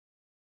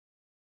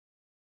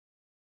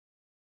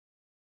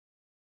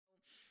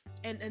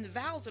And the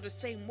vows are the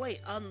same way.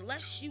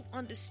 Unless you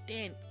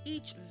understand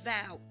each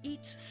vow,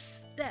 each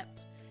step,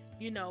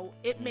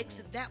 it makes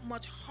Mm-hmm. it that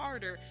much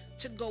harder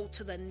to go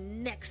to the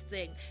next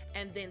thing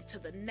and then to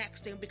the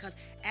next thing. Because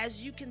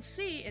as you can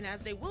see, and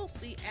as they will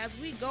see, as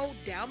we go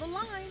down the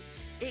line,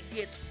 it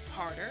gets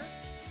harder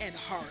and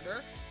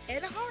harder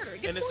and harder.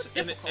 It gets And more it's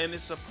difficult. and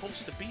it's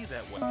supposed to be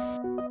that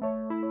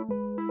way.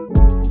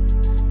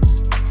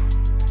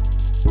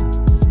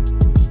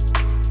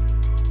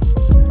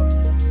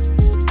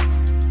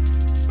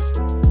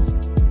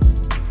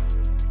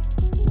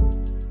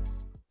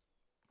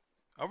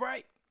 All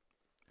right.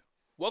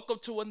 Welcome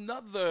to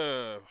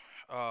another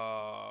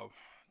uh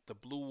the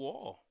Blue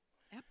Wall.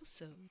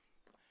 Episode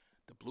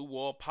The Blue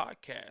Wall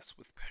podcast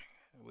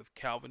with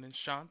Calvin and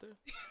Shonda,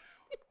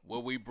 where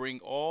we bring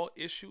all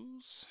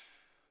issues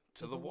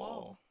to to the the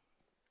wall.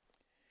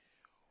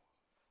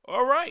 wall.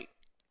 All right.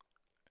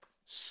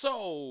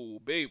 So,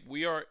 babe,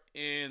 we are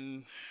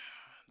in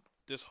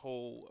this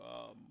whole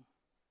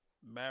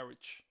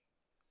marriage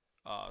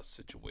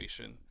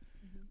situation.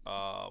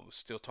 Mhm. We're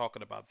still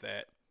talking about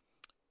that.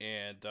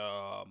 And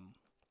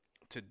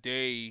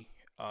today,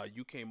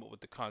 you came up with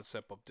the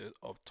concept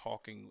of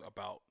talking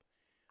about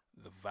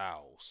the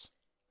vows.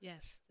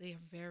 Yes, they are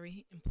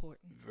very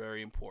important.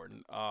 Very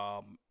important.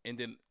 And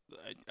then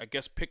I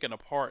guess picking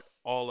apart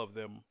all of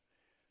them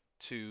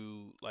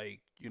to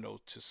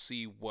to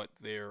see what's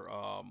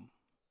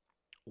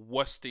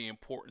the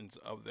importance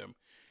of them,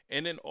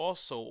 and then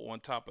also on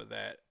top of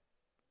that,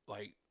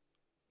 like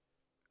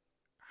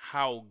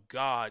how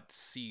God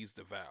sees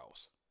the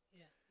vows.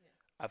 Yeah,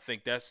 I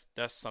think that's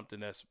something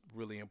that's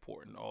really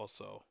important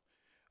also.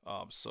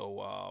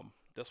 So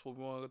that's what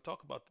we want to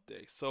talk about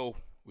today. So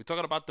we're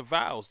talking about the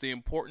vows, the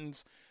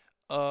importance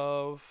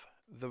of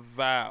the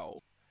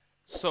vow.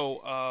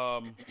 So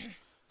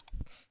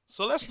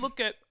so let's look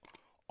at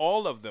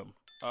all of them.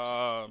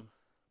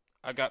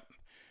 I got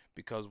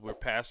because we're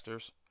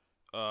pastors.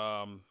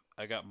 I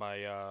got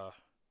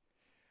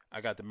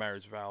I got the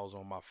marriage vows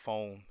on my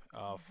phone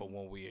for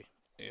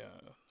yeah.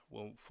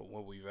 for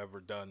when we've ever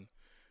done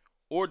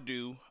or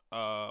do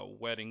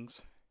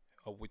weddings,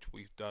 which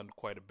we've done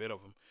quite a bit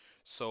of them.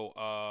 So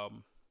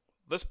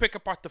let's pick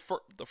apart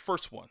the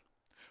first one.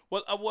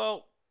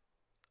 Well,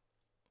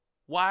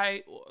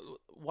 why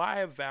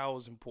are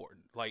vows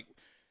important? Like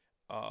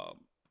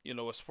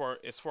as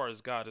far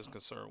as God is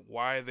concerned,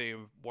 why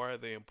are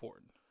they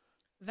important?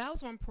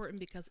 Vows are important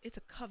because it's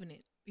a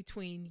covenant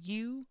between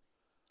you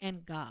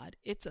and God.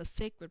 It's a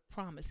sacred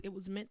promise. It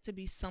was meant to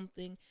be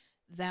something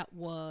that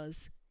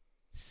was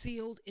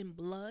sealed in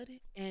blood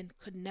and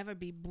could never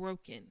be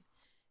broken.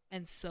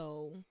 And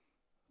so,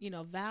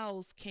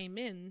 vows came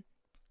in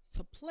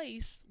to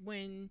place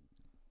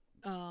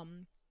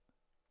um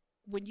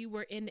when you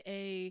were in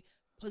a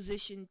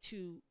position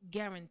to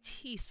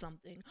guarantee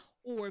something,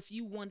 or if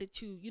you wanted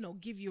to,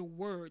 give your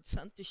word,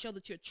 something to show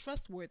that you're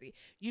trustworthy,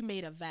 you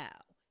made a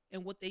vow.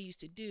 And what they used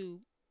to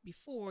do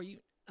before,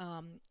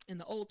 in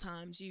the old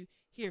times, you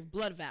hear of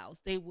blood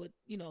vows. They would,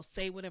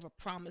 say whatever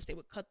promise. They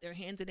would cut their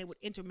hands and they would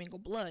intermingle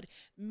blood,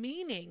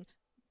 meaning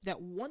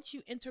that once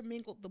you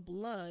intermingled the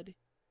blood,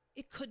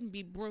 it couldn't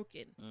be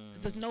broken.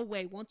 Because there's Mm, no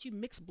way, once you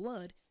mix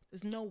blood,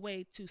 there's no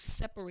way to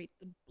separate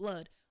the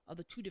blood of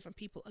the two different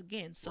people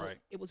again. So right,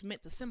 it was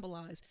meant to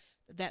symbolize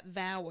that that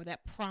vow or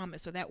that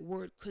promise or that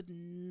word could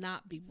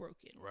not be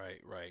broken.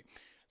 right.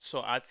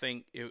 So I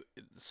think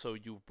so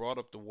you brought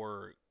up the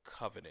word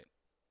covenant,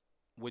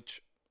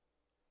 which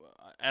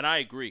and I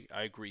agree.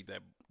 I agree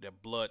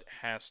that blood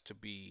has to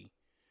be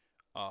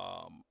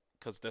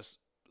because that's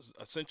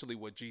essentially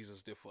what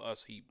Jesus did for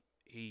us. He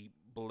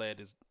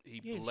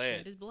Yeah, bled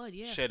shed his blood.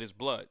 Yeah, shed his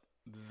blood.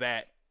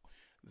 That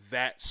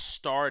that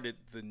started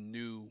the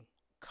new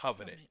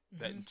covenant.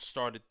 covenant. That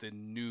started the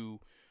new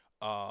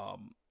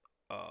um,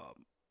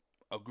 um,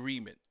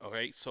 agreement. All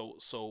right. So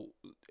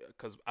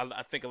because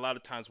I think a lot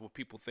of times when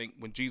people think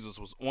when Jesus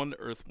was on the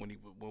earth, when he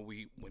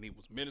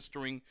was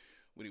ministering,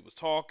 when he was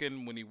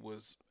talking, when he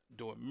was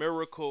doing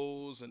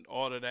miracles and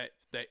all of that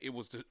it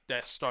was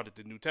that started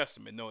the New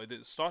Testament. No, it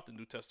didn't start the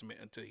New Testament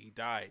until he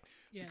died,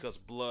 because Yes.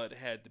 blood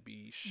had to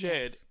be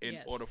shed Yes. in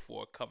order Yes.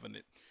 for a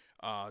covenant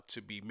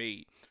to be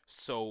made.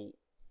 So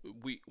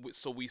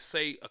we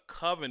say a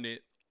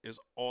covenant is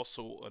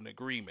also an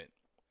agreement.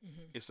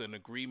 Hmm. It's an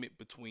agreement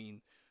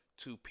between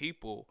two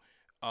people.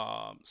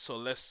 So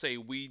let's say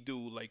we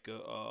do like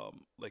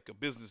a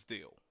business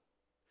deal,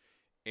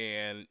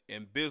 and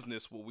in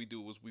business, what we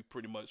do is we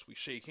Hmm.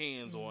 shake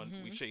hands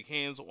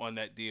on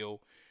that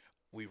deal.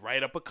 We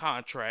write up a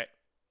contract.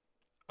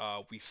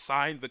 We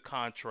sign the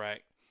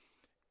contract,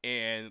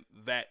 and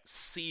that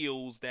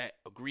seals that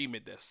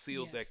agreement, that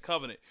seals that Yes.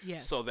 covenant.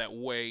 So Yes. that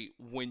way,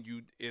 when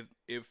you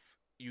if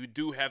you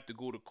do have to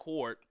go to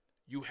court,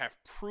 you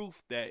have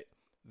proof that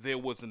there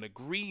was an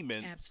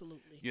agreement.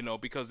 Absolutely.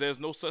 Because there's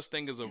no such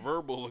thing as a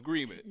verbal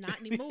agreement. Not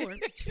anymore.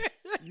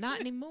 Not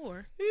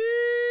anymore.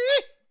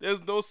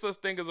 There's no such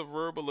thing as a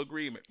verbal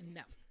agreement.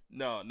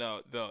 No.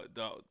 No.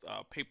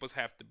 The papers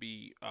have to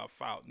be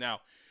filed.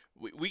 Now,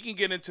 we can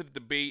get into the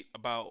debate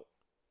about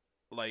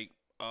like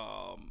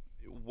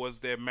was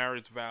there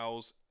marriage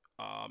vows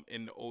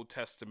in the Old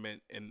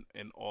Testament and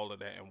all of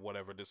that and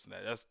whatever this and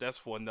that. That's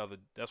for another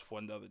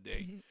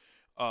day.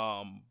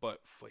 But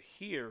for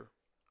here,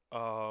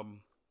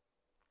 um,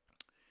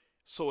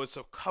 so it's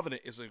a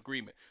covenant, it's an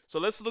agreement. So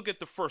let's look at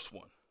the first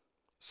one.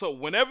 So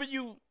whenever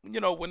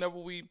whenever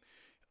we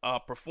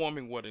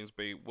performing weddings,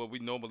 babe, what we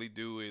normally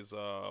do is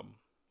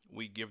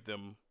we give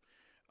them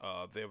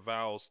their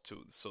vows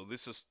to. So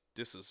this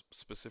is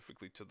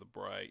specifically to the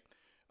bride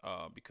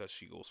because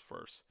she goes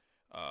first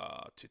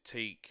to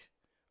take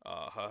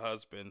her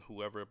husband,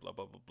 whoever, blah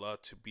blah blah blah,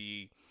 to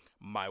be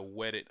my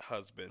wedded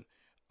husband.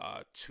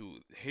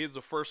 Here's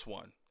the first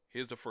one.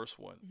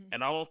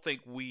 And I don't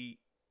think we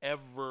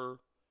ever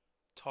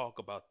talk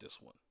about this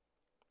one.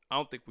 I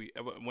don't think we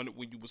ever when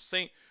you were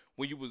saying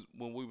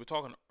when we were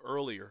talking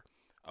earlier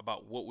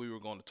about what we were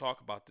going to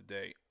talk about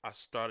today, I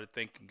started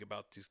thinking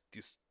about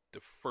the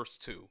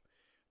first two,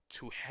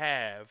 to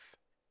have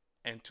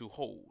and to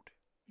hold,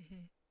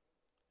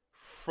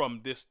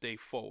 from this day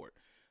forward.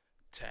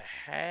 To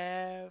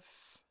have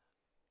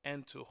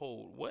and to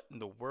hold. What in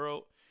the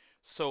world?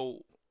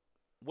 So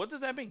what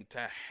does that mean?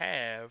 To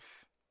have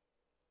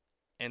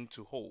and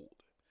to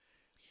hold.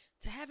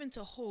 To have and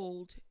to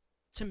hold,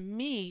 to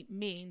me,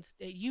 means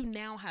that you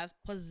now have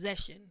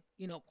possession,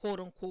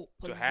 quote unquote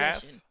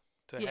possession.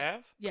 To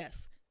have?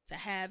 Yes. To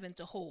have and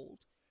to hold.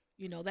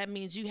 That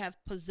means you have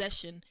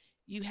possession.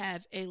 You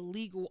have a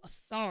legal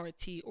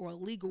authority or a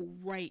legal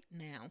right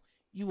now.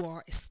 You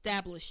are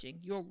establishing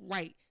your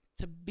right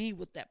to be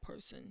with that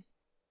person.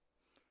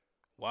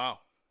 Wow.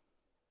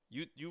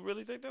 You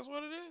really think that's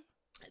what it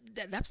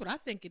is? That's what I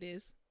think it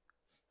is.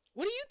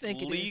 What do you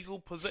think it is? Legal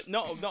possession.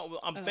 No,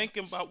 I'm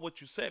thinking about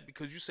what you said,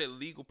 because you said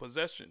legal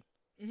possession.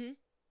 Mm-hmm.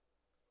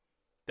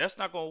 That's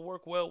not going to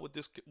work well with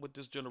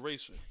this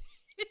generation.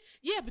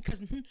 Yeah,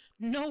 because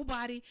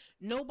nobody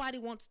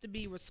wants to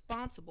be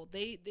responsible.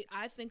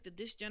 I think that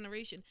this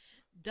generation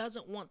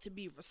doesn't want to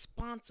be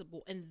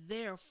responsible, and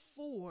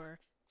therefore,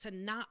 to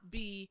not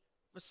be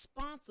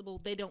responsible,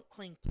 they don't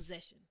claim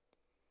possession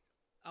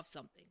of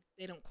something.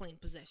 They don't claim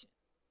possession.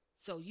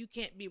 So you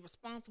can't be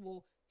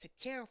responsible to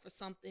care for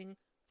something,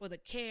 for the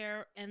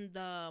care and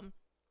the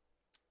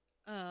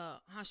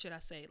how should I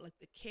say, like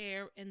the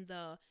care and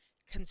the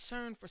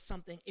concern for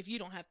something, if you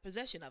don't have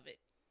possession of it.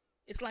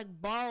 It's like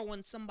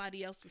borrowing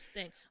somebody else's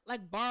thing,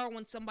 like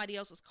borrowing somebody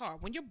else's car.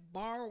 When you're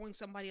borrowing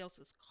somebody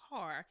else's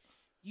car,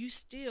 you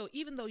still,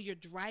 even though you're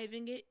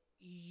driving it,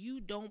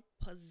 you don't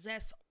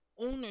possess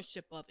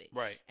ownership of it.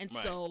 Right. And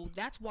right. so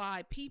that's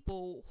why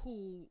people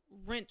who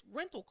rent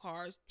rental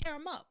cars tear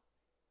them up.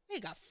 They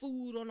got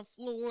food on the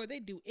floor. They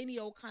do any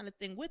old kind of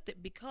thing with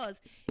it because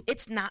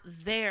it's not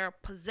their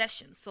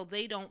possession. So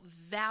they don't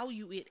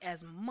value it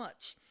as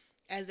much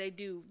as they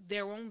do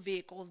their own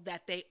vehicles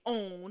that they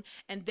own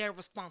and they're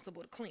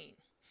responsible to clean.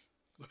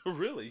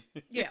 Really?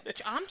 Yeah,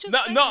 I'm just no,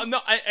 saying. no,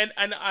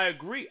 and I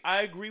agree.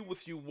 I agree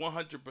with you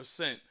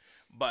 100%.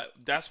 But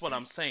that's what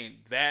I'm saying.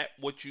 That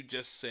what you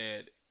just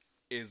said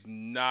is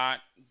not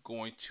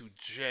going to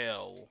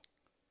gel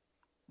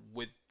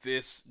with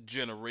this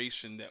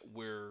generation that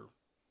we're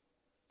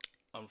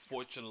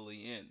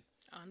unfortunately in.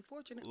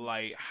 Unfortunately.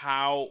 Like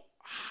how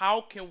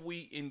can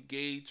we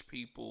engage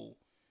people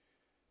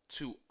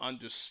to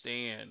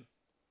understand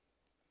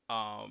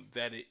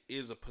that it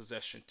is a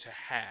possession to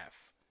have?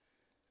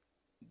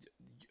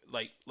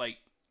 Like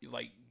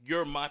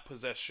you're my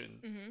possession.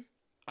 Mm-hmm.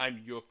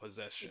 I'm your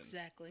possession.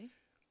 Exactly.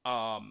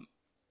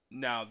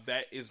 Now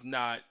that is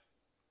not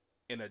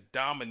in a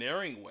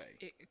domineering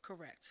way.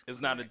 Correct. It's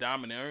not a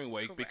domineering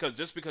way. Correct.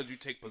 because you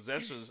take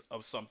possession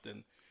of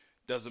something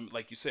doesn't,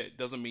 like you said,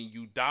 doesn't mean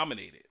you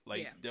dominate it.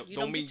 Like you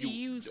don't get to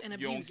use and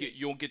abuse it.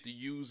 You don't get to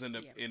use and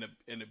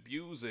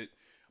abuse it.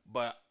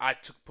 But I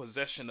took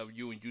possession of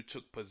you and you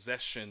took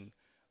possession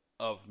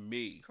of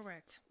me.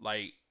 Correct.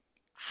 Like,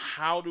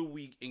 how do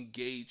we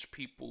engage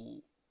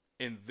people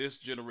in this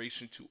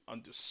generation to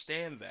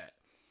understand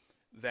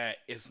that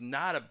it's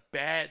not a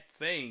bad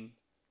thing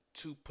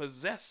to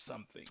possess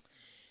something?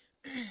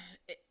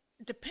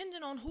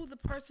 Depending on who the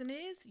person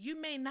is, you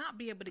may not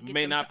be able to get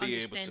them to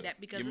understand that,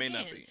 because you may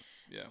again, not be.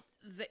 Yeah.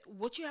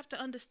 What you have to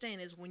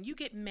understand is when you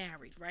get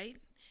married, right?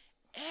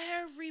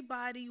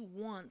 Everybody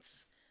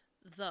wants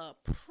the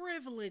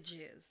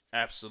privileges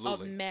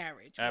Absolutely. of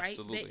marriage, right?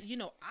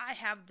 Absolutely. I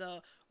have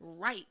the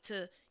right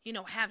to,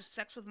 have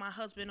sex with my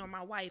husband or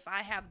my wife.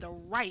 I have the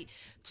right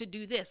to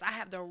do this. I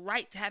have the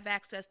right to have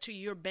access to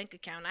your bank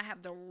account. I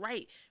have the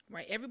right?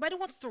 Everybody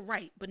wants the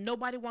right, but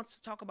nobody wants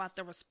to talk about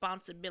the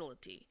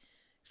responsibility.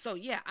 So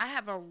yeah, I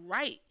have a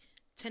right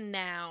to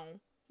now,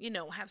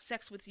 have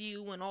sex with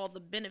you and all the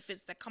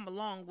benefits that come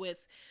along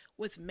with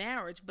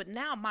marriage. But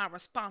now my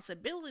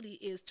responsibility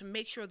is to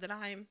make sure that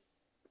I'm.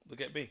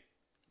 Look at me.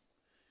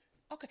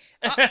 Okay.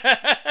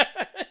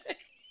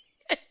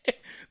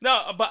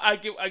 No, but I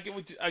get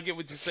what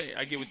you're saying.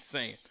 I get what you're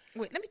saying.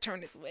 Wait, let me turn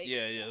this way.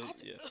 Yeah.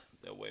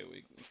 That way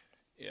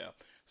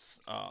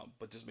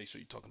but just make sure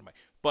you're talking to me.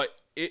 But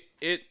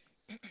it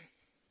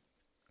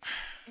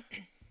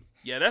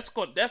Yeah,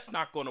 that's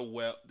not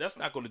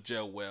gonna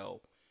gel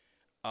well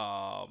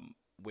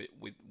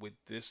with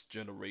this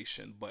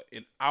generation. But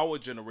in our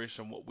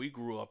generation, what we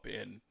grew up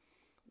in,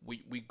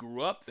 we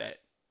grew up that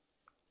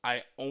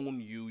I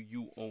own you,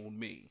 you own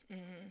me.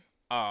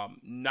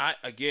 Not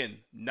again,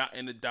 not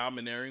in a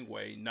domineering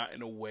way, not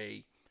in a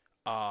way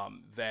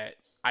that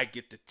I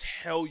get to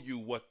tell you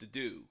what to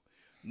do.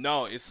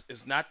 No,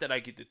 it's not that I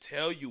get to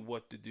tell you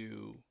what to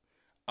do.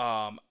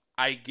 Um,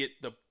 I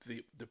get the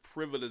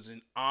privilege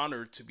and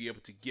honor to be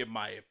able to give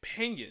my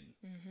opinion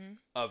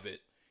of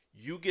it.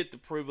 You get the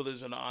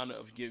privilege and the honor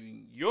of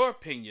giving your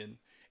opinion,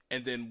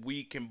 and then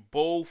we can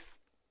both,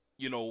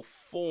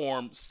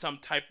 form some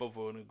type of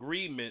an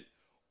agreement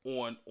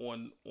on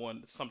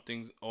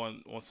something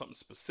on something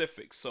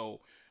specific. So,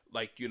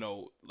 like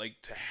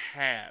like to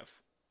have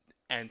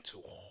and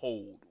to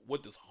hold.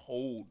 What does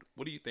hold?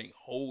 What do you think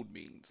hold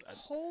means?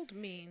 Hold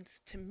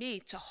means to me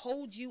to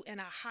hold you in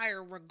a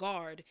higher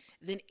regard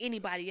than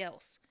anybody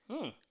else.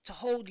 To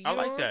hold I your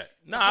like that.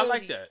 No, to I hold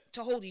like that.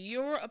 to hold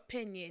your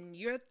opinion,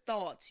 your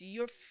thoughts,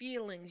 your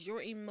feelings,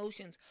 your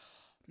emotions,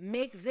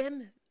 make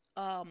them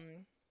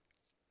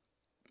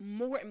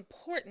more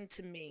important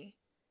to me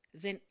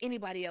than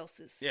anybody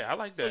else's. Yeah, I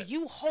like So that.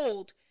 you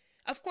hold,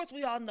 of course,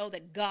 we all know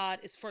that God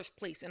is first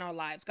place in our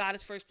lives. God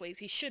is first place.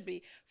 He should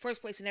be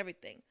first place in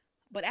everything.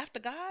 But after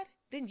God,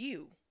 then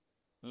you.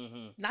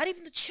 Not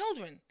even the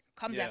children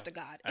comes Yeah, after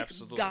God. It's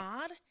absolutely.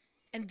 God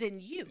and then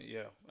you.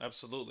 Yeah,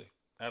 absolutely,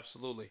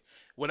 absolutely.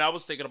 When I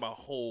was thinking about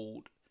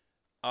hold,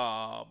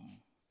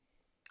 um,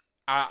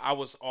 I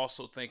was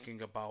also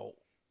thinking about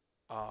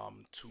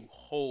to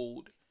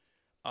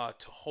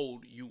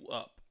hold you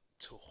up,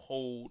 to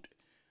hold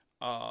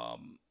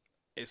um,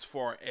 as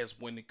far as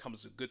when it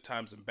comes to good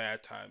times and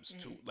bad times,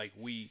 to like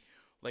when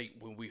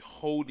we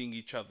holding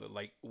each other,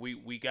 like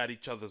we got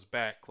each other's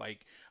back.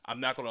 Like I'm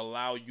not gonna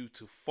allow you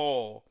to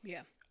fall,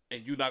 Yeah.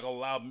 and you're not gonna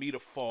allow me to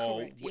fall.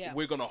 Correct. Yeah.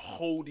 We're gonna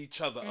hold each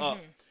other up,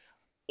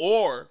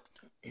 or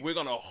we're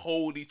gonna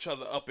hold each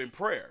other up in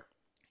prayer.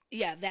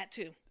 Yeah, that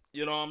too.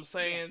 You know what I'm Yeah,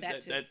 saying?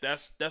 that too.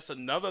 That's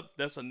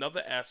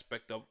another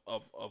aspect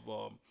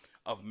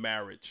of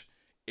marriage.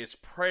 It's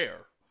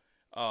prayer.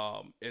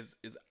 Is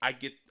I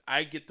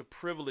get the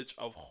privilege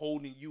of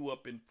holding you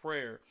up in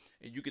prayer,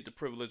 and you get the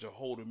privilege of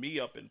holding me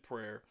up in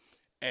prayer,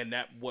 and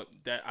that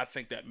I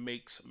think that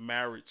makes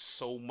marriage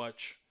so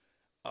much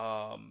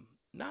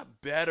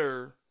not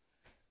better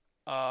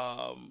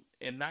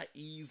and not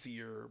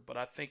easier, but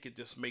I think it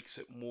just makes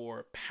it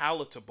more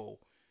palatable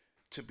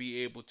to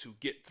be able to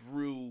get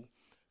through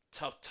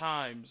tough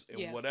times and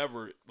Yeah.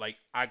 whatever. Like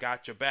I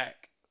got your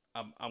back.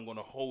 I'm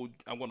gonna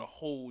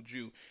hold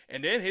you.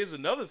 And then here's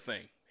another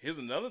thing.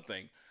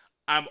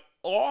 I'm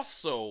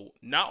also,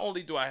 not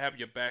only do I have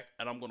your back,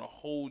 and I'm gonna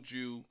hold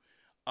you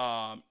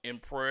in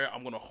prayer.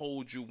 I'm gonna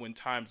hold you when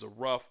times are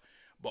rough,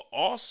 but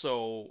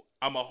also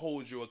I'm gonna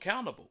hold you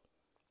accountable.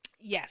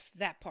 Yes,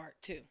 that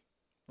part too.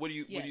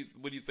 Yes.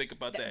 What do you think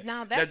about that? Now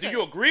Now, that's do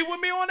you agree with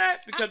me on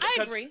that? I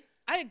agree.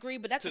 I agree,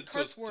 but that's a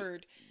curse to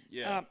word.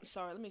 yeah,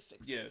 Sorry, let me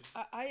fix yeah. this.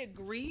 I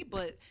agree,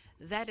 but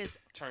that is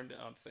Turn the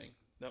thing.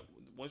 No,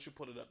 once you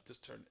put it up,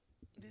 just turn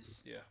it. this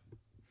Yeah.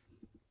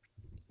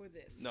 or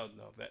this. The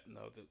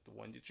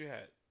one that you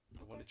had,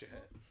 the one that you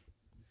had.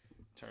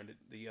 Turn it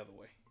the other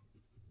way.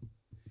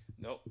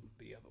 Nope,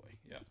 the other way.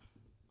 Yeah.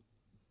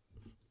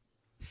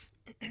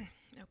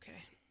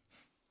 Okay.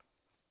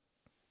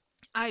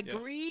 I Yeah.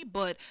 agree,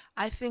 but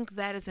I think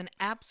that is an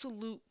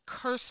absolute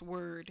curse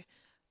word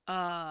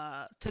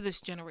to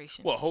this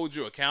generation. Well, hold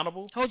you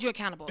accountable. Hold you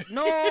accountable.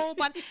 No,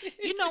 but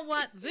you know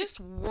what? This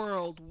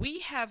world we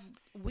have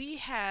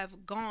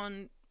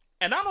gone.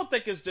 And I don't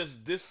think it's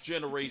just this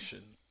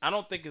generation. I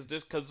don't think it's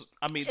just because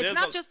It's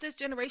not just this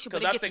generation,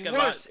 but because it I gets think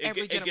worse it,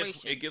 every it gets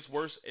generation. it gets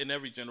worse in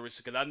every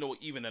generation. Because I know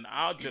even in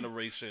our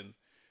generation,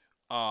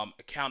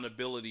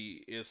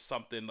 accountability is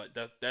something like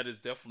that. That is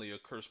definitely a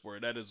curse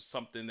word. That is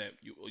something that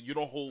you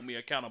don't hold me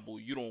accountable.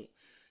 You don't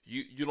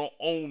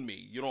own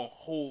me. You don't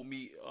hold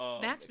me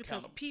That's because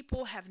accountable.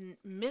 people have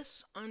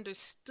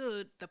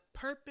misunderstood the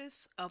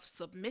purpose of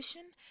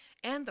submission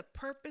and the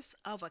purpose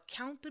of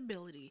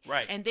accountability.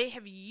 Right. And they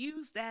have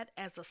used that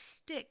as a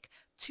stick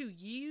to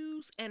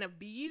use and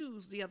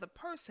abuse the other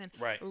person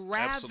Right.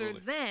 rather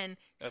Absolutely. than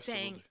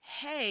saying, Absolutely.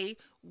 hey,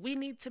 we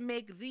need to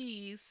make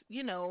these,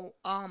 we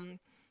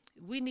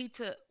need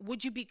to,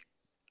 would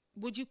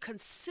you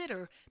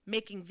consider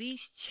making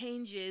these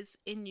changes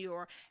in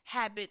your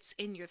habits,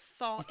 in your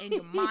thought, in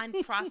your mind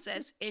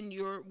process, in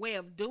your way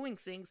of doing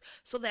things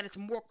so that it's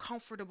more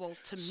comfortable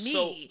to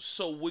me?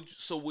 So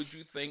would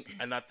you think?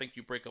 And I think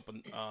you bring up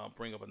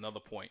another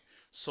point.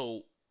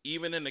 So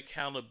even in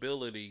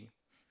accountability,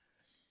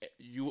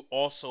 you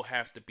also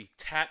have to be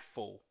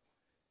tactful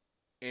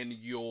in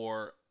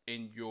your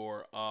in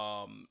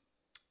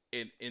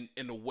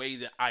the way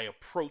that I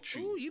approach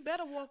you. Ooh, you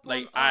better walk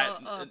Like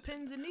on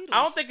pins and needles.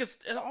 I don't think it's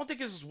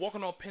just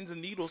walking on pins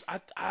and needles. I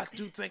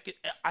do think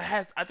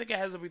I think it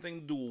has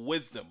everything to do with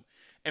wisdom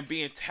and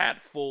being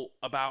tactful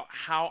about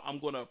how I'm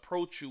going to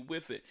approach you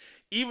with it.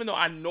 Even though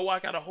I know I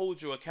got to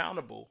hold you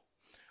accountable,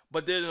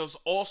 but there's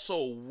also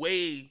a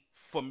way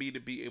for me to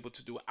be able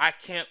to do it. I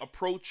can't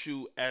approach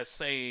you as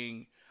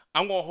saying,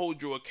 I'm going to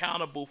hold you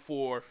accountable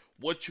for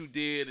what you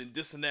did and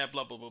this and that,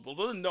 blah, blah, blah, blah,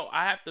 blah. No,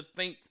 I have to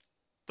think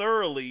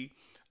thoroughly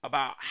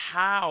about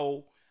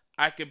how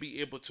I can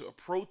be able to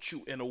approach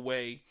you in a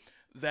way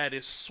that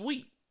is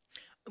sweet.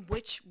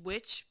 Which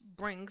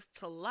brings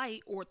to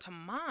light or to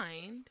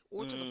mind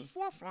or to the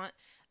forefront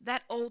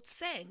that old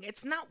saying.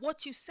 It's not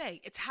what you say,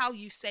 it's how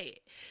you say it.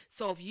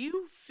 So if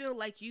you feel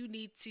like you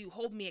need to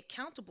hold me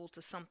accountable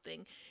to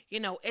something,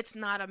 it's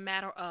not a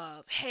matter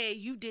of, hey,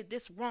 you did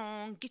this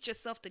wrong, get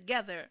yourself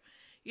together.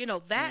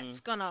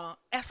 That's gonna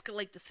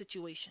escalate the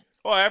situation.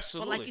 Oh, But like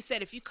absolutely. you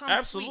said, if you come sweet,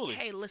 Absolutely.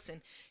 hey,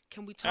 listen,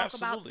 can we talk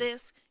about Absolutely.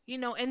 this?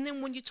 And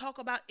then when you talk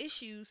about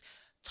issues,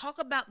 talk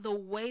about the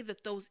way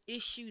that those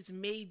issues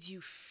made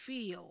you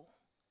feel.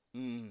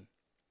 Mm.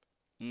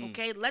 Mm.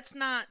 Okay?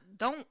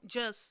 Don't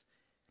just,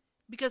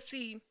 because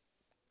see,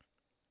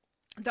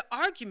 the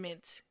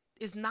argument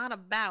is not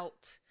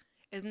about,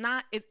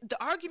 the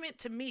argument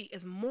to me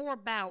is more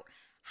about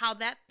how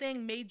that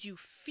thing made you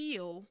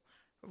feel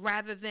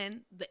rather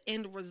than the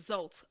end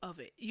result of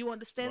it. You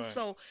understand?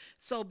 Right.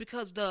 So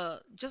because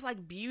just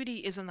like beauty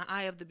is in the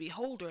eye of the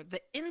beholder,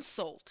 the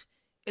insult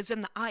is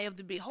in the eye of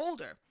the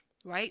beholder,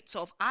 right?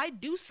 So if I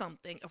do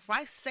something, if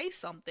I say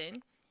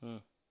something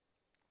Mm.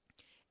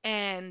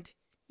 and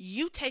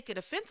you take it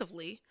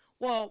offensively,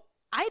 well,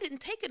 I didn't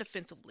take it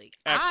offensively.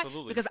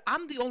 Absolutely. Because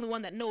I'm the only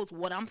one that knows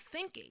what I'm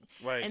thinking.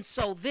 Right. And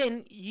so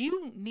then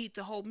you need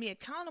to hold me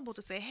accountable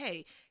to say,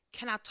 hey,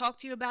 can I talk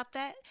to you about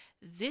that?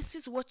 This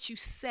is what you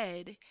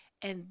said,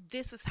 and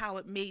this is how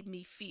it made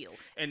me feel.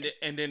 And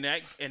then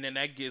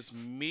that gives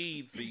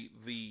me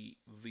the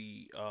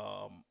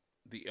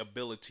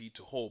ability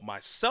to hold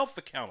myself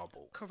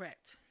accountable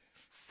Correct.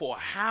 for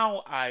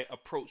how I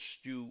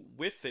approached you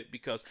with it,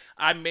 because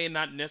I may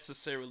not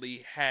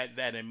necessarily had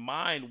that in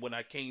mind when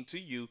I came to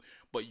you,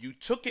 but you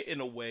took it in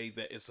a way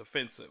that is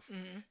offensive.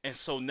 And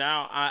so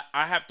now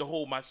I have to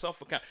hold myself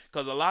accountable,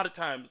 because a lot of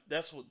times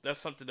that's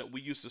something that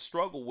we used to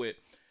struggle with,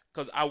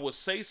 because I would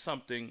say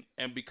something,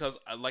 and because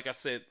like I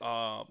said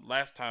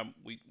last time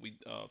we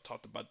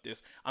talked about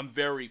this, I'm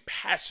very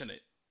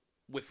passionate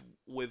with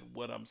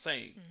what I'm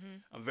saying.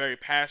 I'm very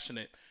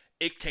passionate.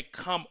 It can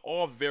come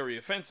off very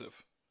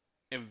offensive,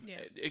 and Yeah.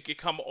 it can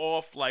come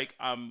off like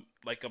I'm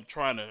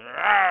trying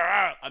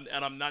to,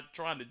 and I'm not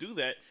trying to do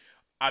that.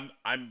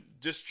 I'm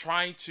just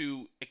trying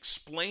to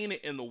explain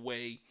it in a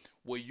way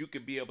where you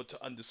can be able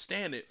to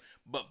understand it.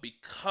 But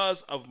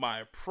because of my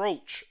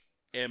approach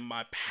and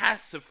my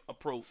passive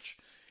approach,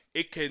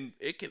 it can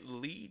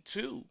lead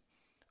to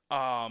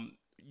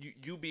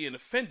you being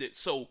offended.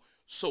 So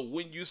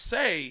when you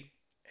say,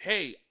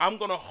 hey, I'm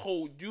gonna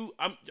hold you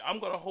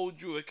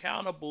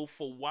accountable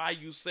for why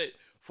you said,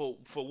 for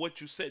what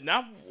you said,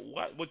 not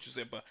what you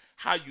said, but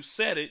how you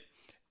said it,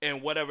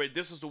 and whatever,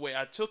 this is the way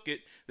I took it,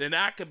 then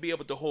I could be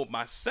able to hold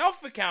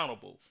myself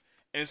accountable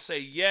and say,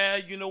 yeah,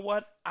 you know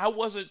what, I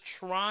wasn't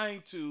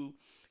trying to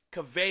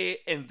convey it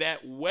in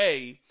that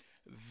way.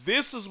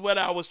 This is what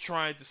I was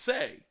trying to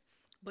say.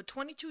 But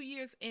 22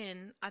 years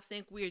in, I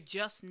think we're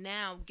just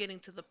now getting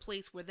to the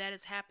place where that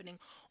is happening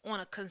on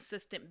a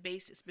consistent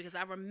basis. Because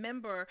I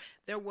remember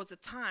there was a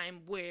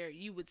time where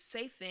you would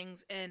say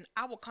things and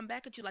I will come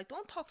back at you like,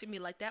 don't talk to me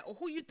like that, or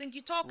who you think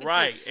you're talking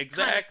Right, to,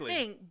 exactly.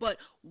 kind of thing. But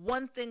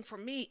one thing for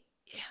me,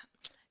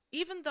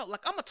 even though,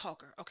 like, I'm a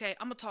talker, okay?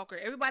 I'm a talker.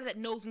 Everybody that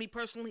knows me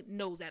personally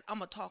knows that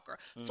I'm a talker.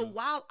 So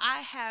while I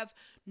have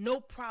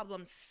no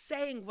problem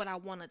saying what I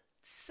want to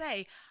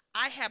say,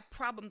 I have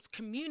problems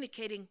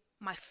communicating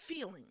my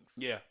feelings.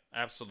 Yeah,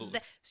 absolutely.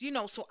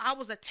 So I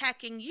was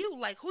attacking you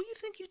like, who you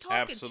think you're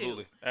talking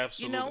Absolutely. to?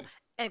 Absolutely.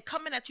 And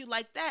coming at you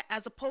like that,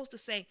 as opposed to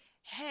saying,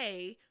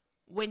 hey,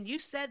 when you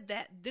said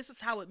that, this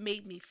is how it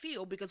made me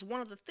feel. Because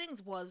one of the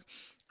things was,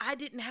 I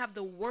didn't have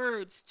the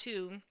words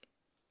to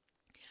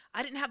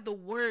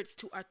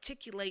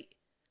articulate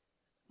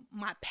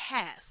my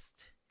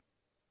past.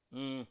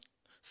 Mm.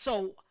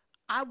 So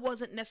I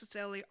wasn't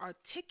necessarily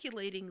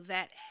articulating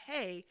that,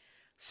 hey,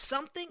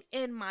 something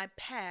in my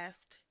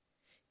past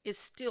is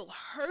still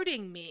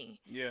hurting me.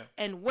 Yeah.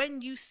 And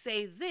when you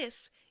say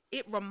this,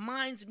 it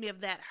reminds me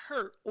of that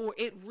hurt, or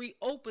it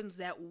reopens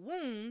that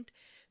wound.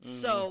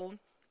 So,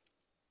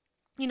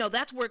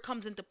 that's where it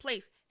comes into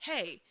place.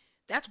 Hey,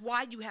 that's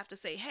why you have to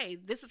say, hey,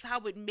 this is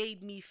how it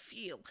made me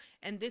feel,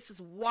 and this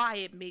is why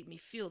it made me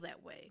feel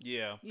that way.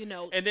 Yeah.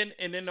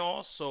 And then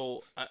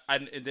also,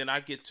 and then I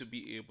get to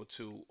be able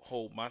to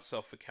hold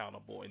myself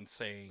accountable in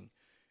saying,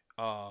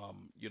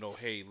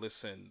 hey,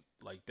 listen,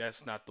 like,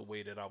 that's not the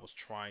way that I was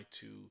trying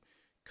to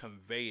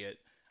convey it.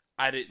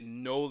 I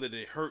didn't know that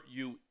it hurt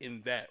you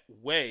in that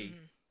way,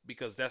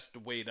 because that's the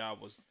way that I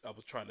was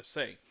trying to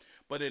say.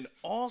 But then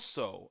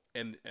also,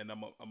 and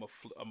I'm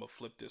a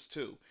flip this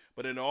too.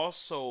 But it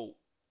also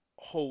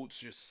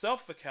holds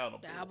yourself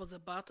accountable. I was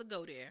about to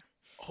go there.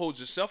 Holds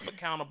yourself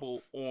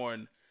accountable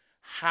on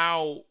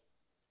how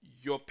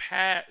your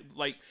past,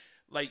 like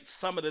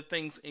some of the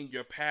things in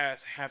your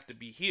past have to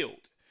be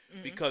healed.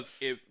 Because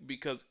if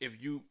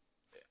you,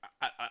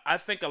 I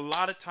think a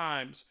lot of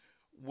times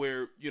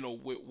where,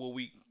 where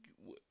we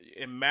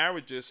in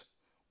marriages,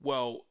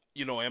 well,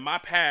 in my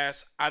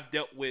past, I've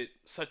dealt with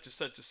such and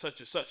such and such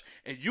and such,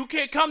 and you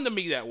can't come to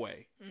me that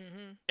way.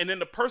 Mm-hmm. And then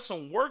the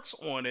person works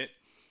on it,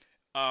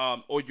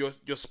 or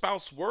your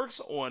spouse works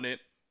on it,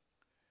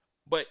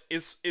 but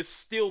it's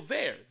still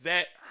there.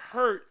 That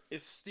hurt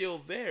is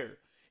still there.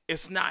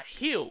 It's not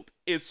healed.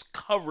 It's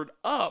covered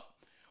up,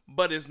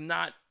 but it's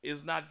not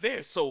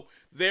there. So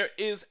there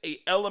is a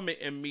element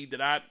in me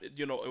that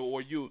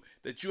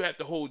that you have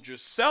to hold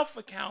yourself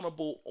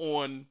accountable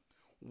on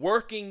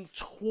working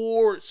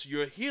towards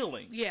your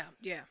healing. Yeah,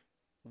 yeah.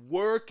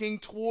 Working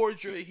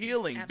towards your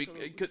healing.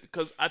 Absolutely.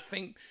 Because I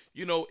think,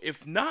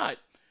 if not,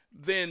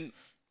 then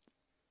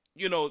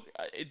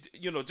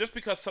just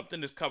because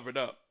something is covered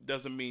up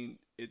doesn't mean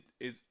it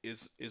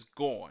is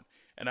gone.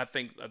 And I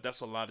think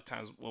that's a lot of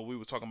times when we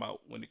were talking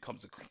about when it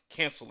comes to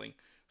canceling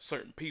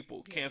certain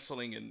people,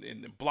 canceling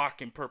and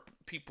blocking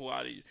people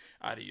out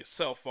of your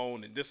cell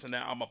phone and this and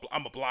that.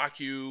 I'm a block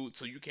you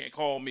so you can't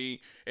call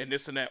me and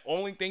this and that.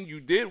 Only thing you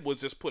did was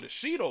just put a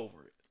sheet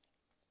over it.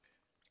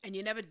 And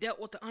you never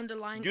dealt with the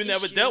underlying You issue.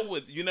 never dealt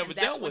with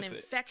that's when it.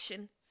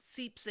 infection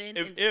seeps in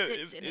and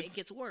sits and it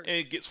gets worse. And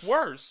it gets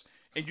worse.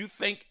 And you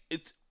think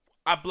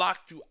I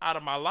blocked you out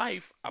of my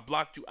life. I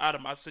blocked you out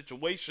of my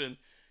situation,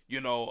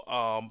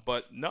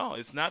 but no,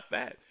 it's not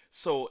that.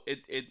 So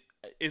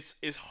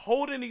it's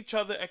holding each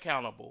other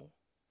accountable,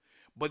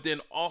 but then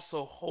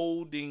also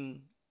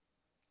holding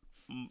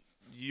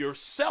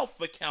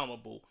yourself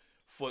accountable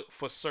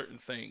for certain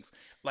things.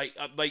 Like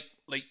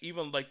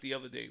even like the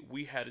other day,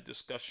 we had a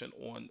discussion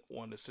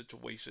on a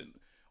situation,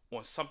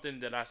 on something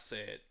that I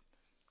said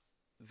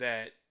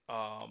that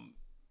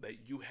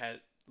that you had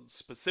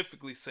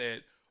specifically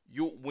said,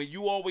 when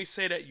you always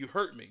say that, you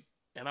hurt me.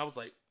 And I was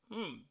like,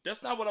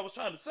 that's not what I was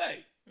trying to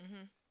say.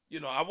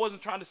 Mm-hmm. I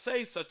wasn't trying to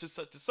say such and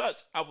such and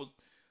such. I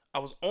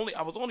was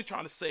only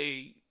trying to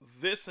say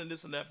this and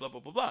this and that, blah blah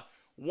blah blah.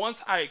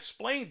 Once I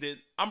explained it,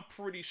 I'm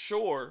pretty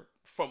sure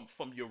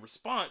from your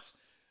response,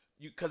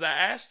 because I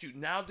asked you,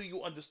 now do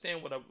you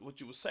understand what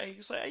you were saying?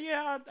 You say,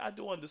 yeah, I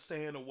do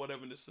understand, or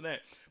whatever, this and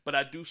that. But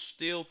I do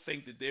still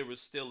think that there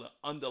is still an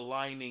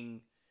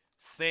underlining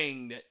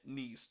thing that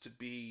needs to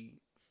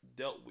be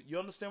dealt with. You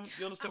understand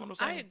what I'm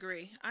saying?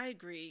 I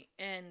agree.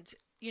 And,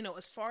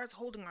 as far as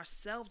holding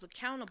ourselves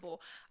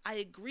accountable, I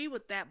agree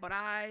with that, but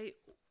I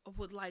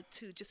would like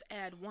to just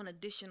add one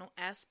additional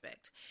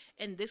aspect.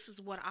 And this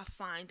is what I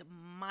find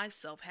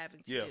myself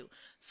having to do.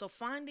 So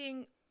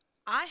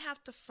I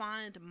have to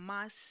find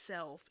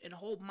myself and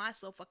hold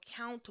myself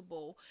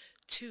accountable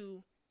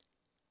to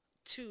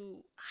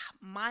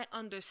my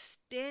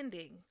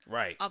understanding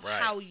of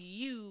how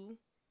you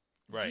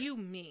view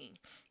me.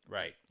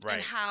 Right.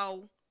 And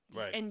how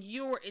Right. and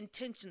your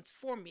intentions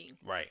for me.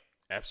 Right.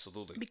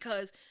 Absolutely.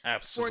 Because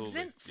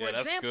absolutely. for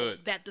example,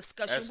 that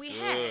discussion we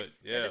had.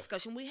 Yeah. That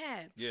discussion we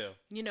had. Yeah.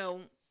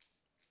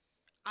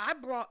 I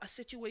brought a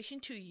situation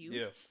to you.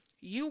 Yeah.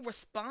 You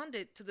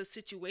responded to the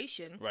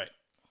situation. Right.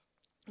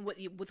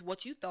 With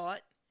what you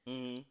thought.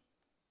 Mm-hmm.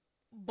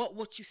 But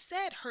what you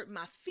said hurt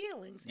my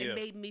feelings. It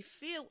made me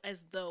feel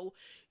as though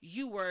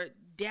you were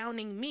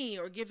downing me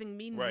or giving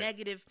me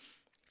negative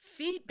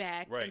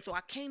feedback. Right. And so I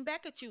came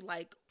back at you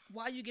like,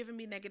 why are you giving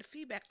me negative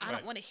feedback? I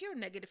don't want to hear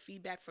negative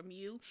feedback from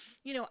you.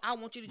 I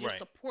want you to just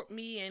support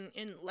me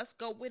and let's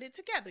go with it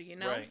together,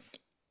 Right.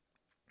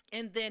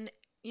 And then,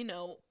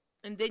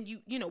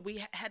 we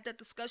had that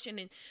discussion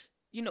and,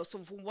 so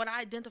from what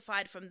I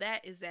identified from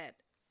that is that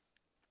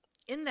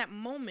in that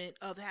moment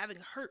of having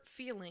hurt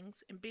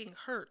feelings and being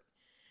hurt,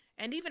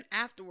 and even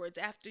afterwards,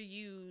 after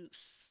you,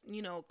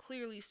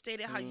 clearly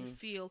stated how you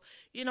feel,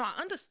 I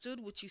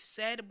understood what you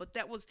said, but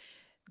there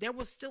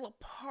was still a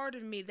part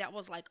of me that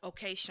was like,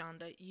 okay,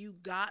 Shonda, you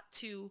got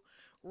to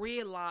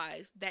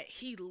realize that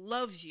he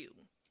loves you.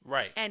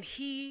 Right. And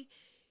he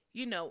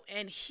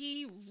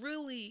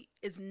really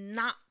is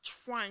not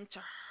trying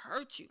to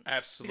hurt you.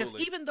 Absolutely.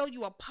 Because even though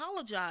you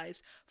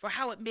apologized for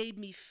how it made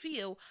me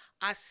feel,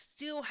 I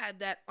still had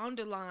that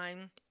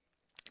underlying,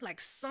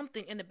 like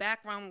something in the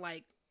background,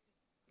 like,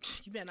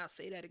 you better not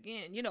say that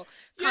again,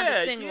 kind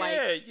of thing.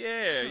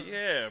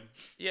 Yeah.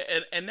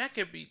 And that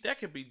could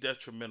be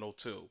detrimental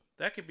too.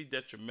 That could be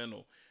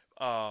detrimental,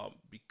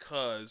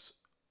 because,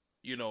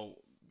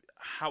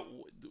 how,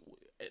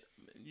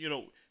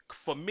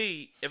 for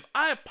me, if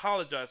I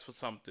apologize for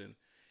something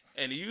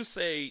and you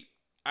say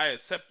I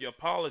accept your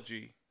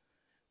apology,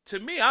 to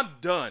me, I'm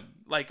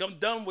done. Like, I'm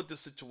done with the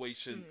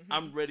situation. Mm-hmm.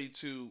 I'm ready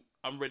to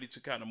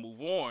kind of move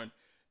on.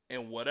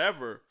 And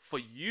whatever, for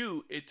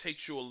you, it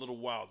takes you a little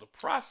while to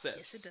process.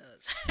 Yes, it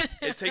does.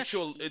 It takes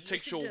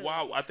you a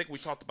while. I think we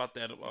talked about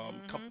that in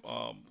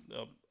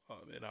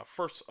our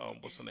first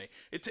what's the name?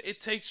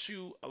 It takes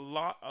you a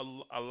lot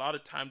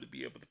of time to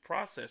be able to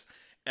process.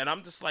 And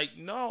I'm just like,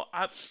 no,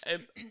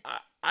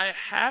 I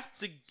have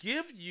to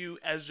give you,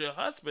 as your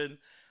husband,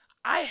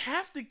 I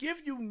have to give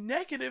you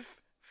negative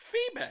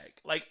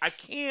feedback. Like, I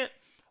can't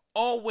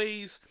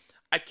always.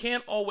 I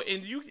can't always,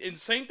 and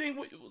same thing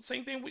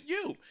with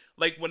you.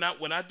 Like when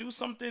I do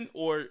something,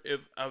 or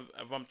if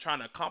I'm trying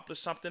to accomplish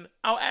something,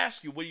 I'll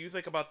ask you, what do you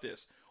think about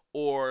this?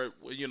 Or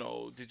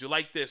did you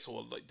like this?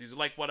 Or like, did you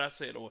like what I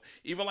said? Or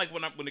even like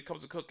when it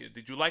comes to cooking,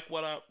 did you like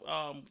what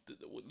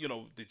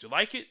did you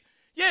like it?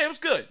 Yeah, it was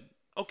good.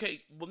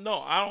 Okay, well, no,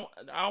 I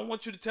don't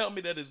want you to tell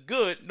me that it's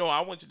good. No,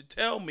 I want you to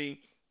tell me,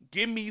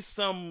 give me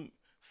some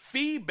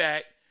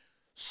feedback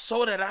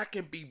so that I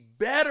can be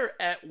better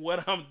at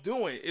what I'm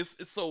doing. It's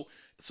so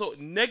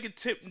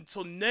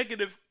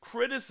negative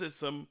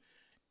criticism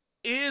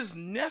is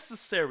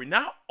necessary,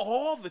 not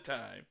all the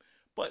time,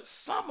 but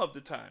some of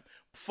the time.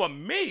 For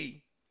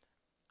me,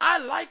 I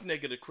like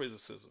negative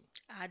criticism.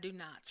 I do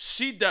not.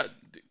 She does.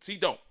 She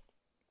don't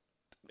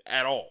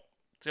at all.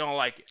 She don't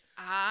like it.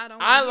 I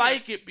don't. I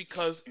like it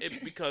because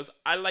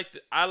I like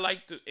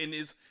to and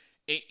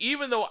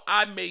even though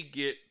I may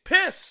get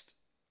pissed,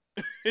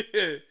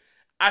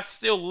 I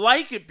still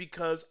like it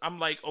because I'm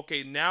like,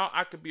 okay, now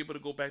I could be able to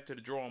go back to the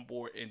drawing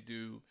board and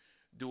do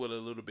it a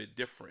little bit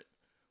different,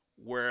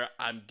 where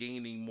I'm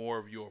gaining more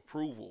of your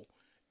approval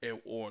and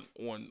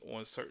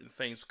on certain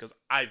things, because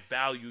I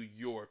value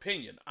your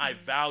opinion. I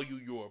value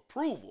your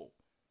approval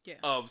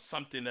of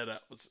something that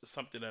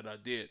I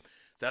did.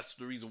 That's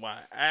the reason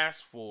why I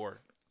asked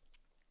for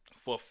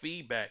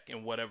feedback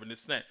and whatever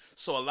this and that.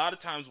 So a lot of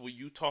times when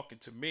you talking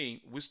to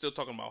me, we're still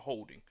talking about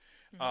holding.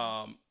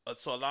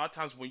 So a lot of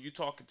times when you're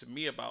talking to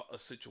me about a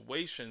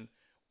situation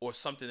or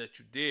something that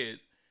you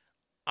did,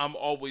 I'm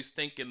always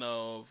thinking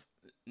of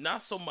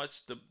not so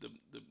much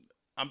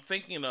I'm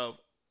thinking of,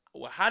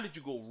 well, how did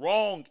you go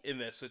wrong in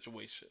that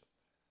situation?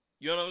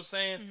 You know what I'm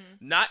saying?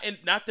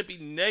 Not to be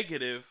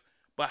negative,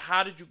 but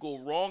how did you go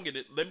wrong in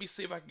it? Let me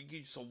see if I can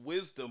give you some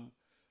wisdom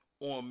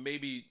on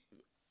maybe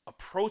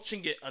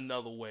approaching it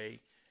another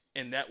way,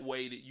 and that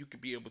way that you could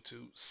be able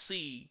to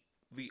see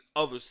the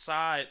other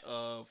side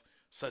of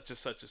such and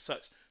such and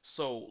such.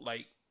 So,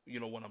 like,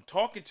 when I'm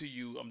talking to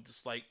you, I'm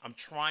just like, I'm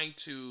trying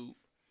to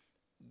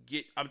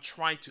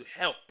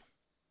help.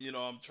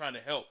 I'm trying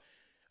to help.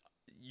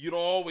 You don't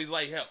always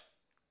like help.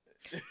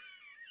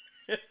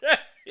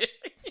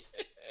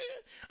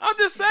 I'm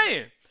just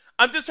saying.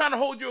 I'm just trying to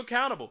hold you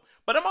accountable.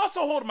 But I'm also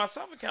holding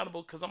myself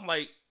accountable, because I'm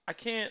like, I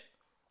can't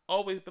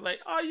always be like,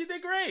 oh, you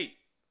did great.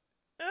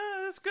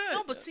 That's good.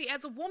 No, but see,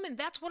 as a woman,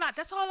 that's all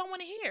I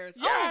want to hear. Is,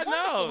 yeah,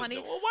 wonderful,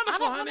 honey. Well,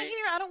 wonderful, honey.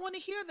 I don't want to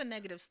hear the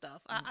negative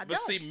stuff. I but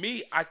don't. see,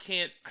 me, I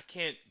can't.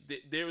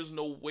 There is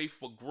no way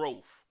for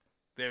growth.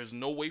 There's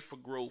no way for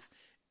growth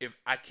if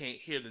I can't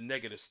hear the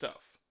negative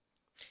stuff.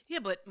 Yeah,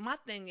 but my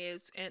thing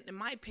is, and in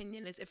my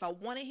opinion, is if I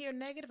want to hear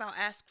negative, I'll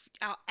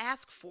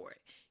ask for it.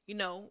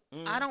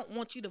 I don't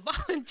want you to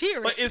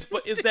volunteer it.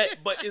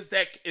 But is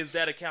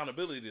that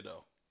accountability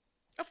though?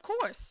 Of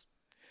course.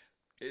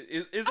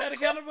 Is that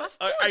accountable?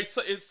 All right,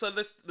 so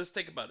let's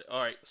think about it. All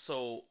right,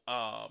 so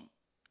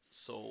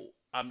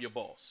I'm your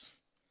boss.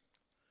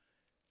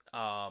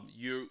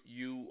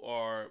 You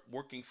are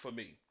working for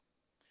me,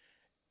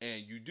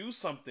 and you do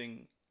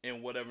something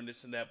and whatever, and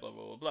this and that, blah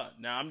blah blah blah.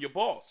 Now I'm your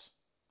boss.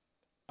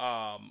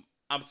 I'm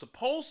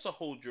supposed to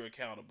hold you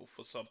accountable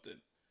for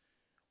something,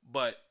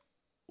 but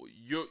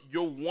you're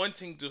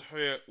wanting to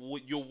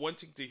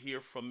hear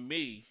from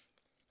me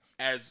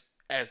as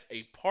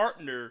a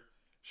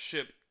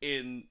partnership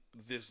in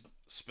this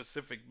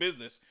specific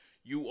business.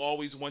 You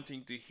always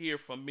wanting to hear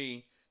from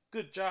me,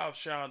 good job,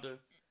 Shonda,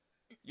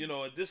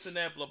 and this and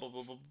that, blah blah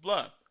blah blah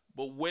blah.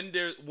 But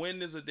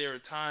when is there a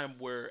time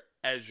where,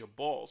 as your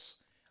boss,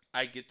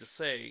 I get to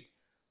say,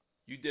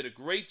 you did a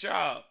great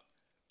job,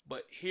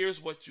 but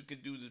here's what you can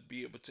do to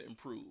be able to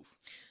improve?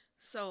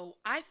 So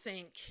I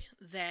think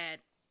that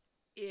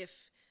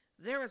if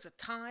there is a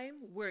time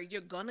where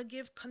you're going to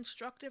give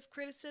constructive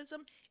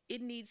criticism,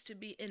 it needs to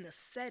be in a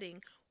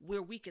setting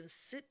where we can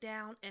sit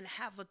down and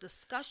have a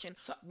discussion,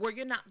 where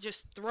you're not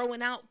just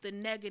throwing out the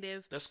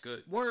negative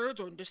words,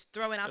 or just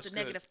throwing out the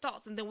negative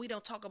thoughts, and then we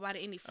don't talk about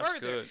it any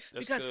further.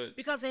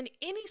 Because in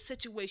any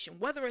situation,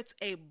 whether it's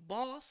a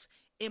boss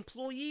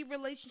employee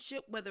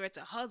relationship, whether it's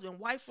a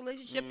husband-wife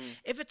relationship,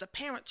 if it's a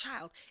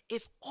parent-child,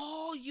 if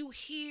all you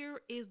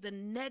hear is the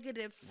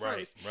negative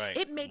first,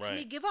 it makes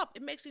me give up.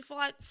 It makes me feel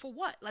like, for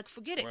what? Like,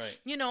 forget it.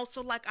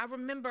 So like, I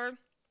remember,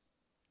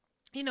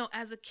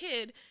 as a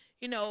kid,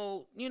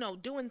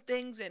 doing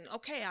things, and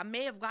okay, I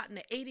may have gotten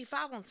an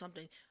 85 on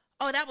something.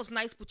 Oh, that was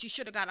nice, but you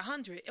should have got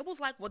 100. It was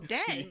like, well,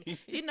 dang,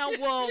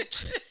 well,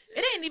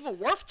 it ain't even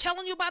worth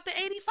telling you about the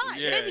 85.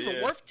 It ain't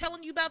even worth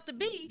telling you about the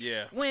B.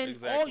 Yeah, when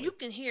exactly. All you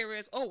can hear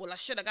is, oh, well, I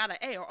should have got an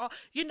A, or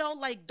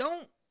like,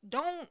 don't.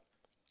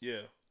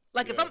 Yeah.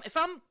 Like, if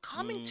I'm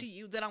coming to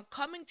you, then I'm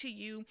coming to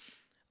you,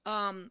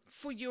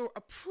 for your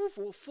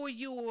approval, for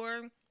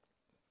your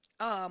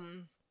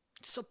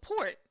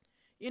support.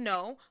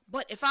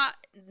 But if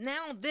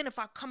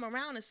I come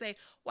around and say,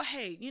 well,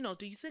 hey,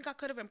 do you think I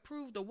could have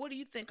improved, or what do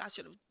you think I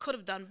could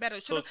have done better?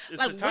 Should So have, it's the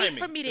like, wait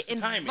timing. for me It's to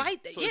the timing.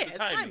 invite that. So Yeah, it's the it's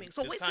timing. timing.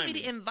 So It's wait for me to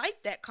timing.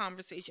 invite that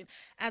conversation,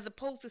 as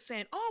opposed to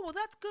saying, oh, well,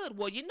 that's good.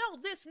 Well,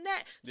 this and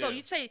that. So Yeah.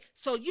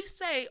 you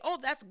say, oh,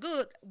 that's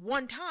good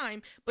one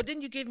time, but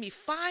then you give me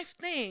five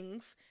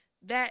things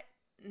that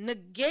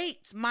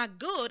negates my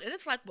good, and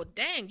it's like, well,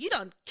 dang, you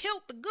done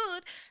killed the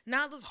good.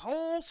 Now this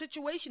whole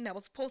situation that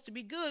was supposed to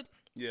be good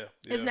Yeah.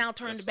 is Yeah. now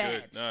turned That's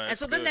bad. good. No, And that's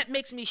so then good. that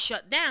makes me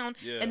shut down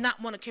Yeah. and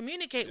not want to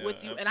communicate Yeah.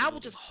 with you. And I will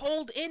Absolutely. just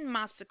hold in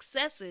my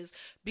successes,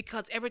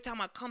 because every time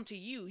I come to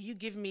you, you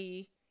give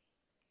me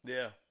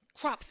Yeah.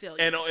 crop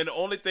failure. And the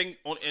only thing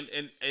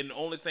and the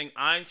only thing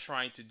I'm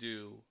trying to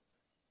do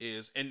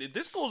is, and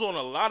this goes on in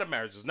a lot of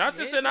marriages, not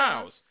just It in does.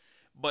 ours,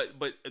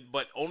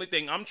 but only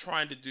thing I'm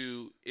trying to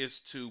do is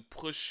to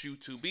push you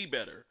to be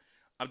better.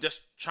 I'm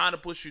just trying to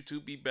push you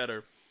to be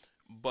better,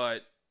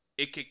 but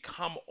it could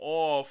come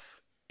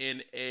off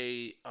in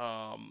a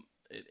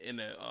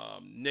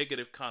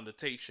negative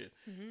connotation.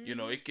 Mm-hmm.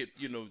 It could,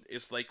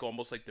 it's like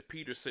almost like the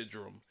Peter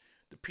syndrome.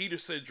 The Peter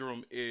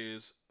syndrome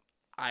is,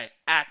 I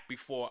act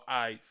before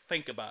I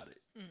think about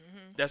it.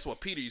 Mm-hmm. That's what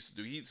Peter used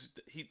to do.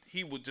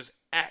 He would just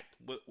act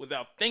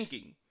without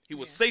thinking. He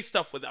would Yeah. say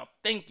stuff without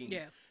thinking.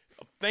 Yeah.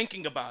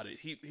 Thinking about it.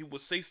 He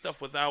would say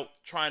stuff without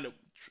trying to,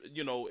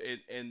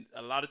 and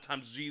a lot of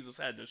times Jesus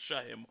had to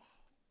shut him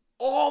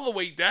all the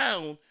way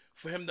down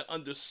for him to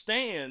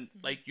understand,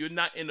 like, you're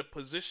not in a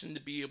position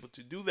to be able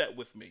to do that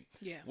with me.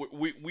 Yeah.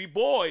 We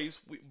boys,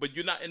 but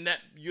you're not in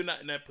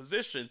that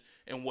position,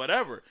 and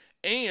whatever.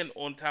 And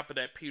on top of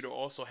that, Peter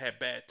also had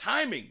bad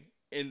timing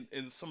in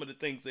some of the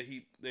things that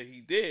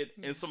he did,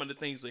 and some of the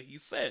things that he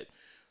said.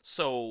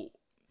 So,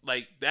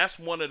 like, that's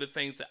one of the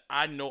things that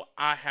I know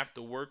I have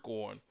to work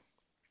on,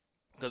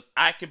 because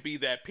I can be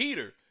that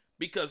Peter,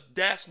 because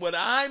that's what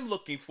I'm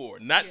looking for.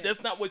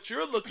 That's not what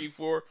you're looking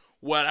for.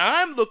 What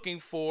I'm looking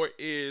for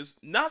is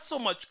not so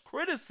much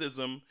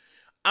criticism.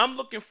 I'm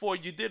looking for,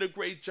 you did a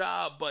great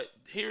job, but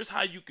here's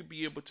how you could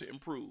be able to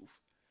improve,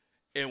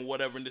 and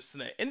whatever, and this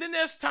and that. And then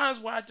there's times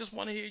where I just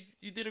want to hear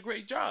you did a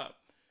great job,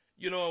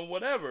 and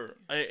whatever.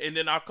 And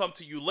then I'll come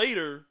to you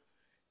later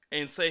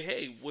and say,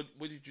 hey, what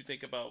did you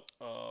think about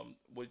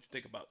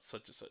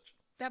such and such?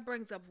 That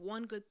brings up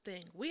one good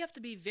thing. We have to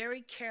be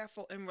very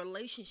careful in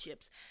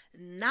relationships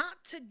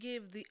not to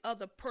give the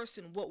other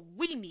person what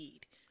we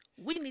need.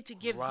 We need to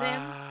give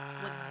them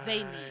what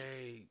they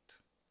need.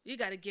 You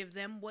got to give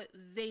them what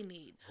they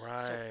need.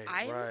 Right. So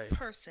I am a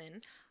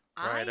person.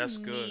 Right, I that's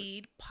good.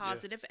 need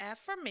positive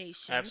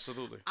affirmation.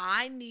 Absolutely.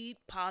 I need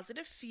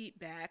positive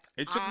feedback.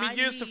 It took me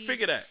years to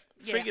figure that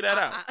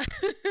out. I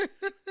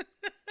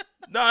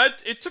No,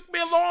 it took me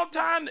a long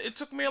time. It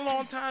took me a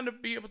long time to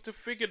be able to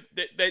figure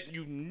that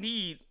you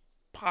need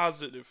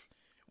positive.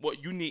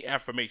 You need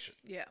affirmation.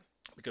 Yeah.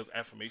 Because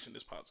affirmation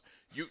is positive.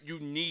 You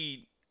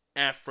need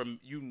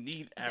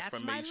affirmation.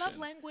 That's my love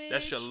language.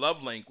 That's your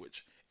love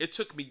language. It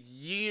took me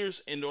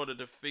years in order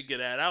to figure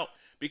that out,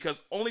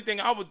 because only thing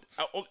I'm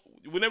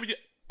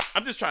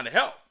just trying to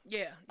help.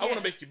 Yeah. I want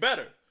to make you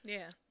better.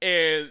 Yeah.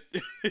 And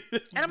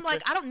I'm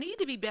like, I don't need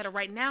to be better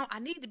right now. I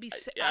need to be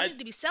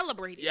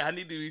celebrated. Yeah, I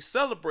need to be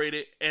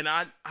celebrated, and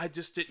I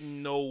just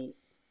didn't know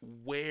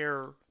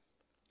where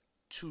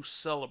to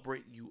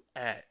celebrate you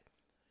at.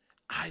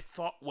 I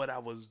thought what I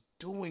was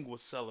doing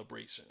was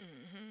celebration.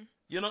 Mm-hmm.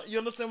 You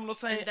understand what I'm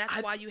saying? And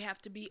that's why you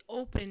have to be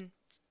open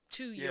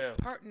to your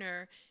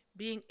partner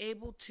being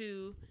able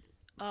to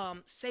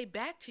say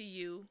back to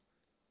you,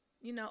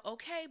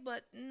 okay,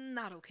 but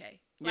not okay.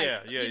 Like,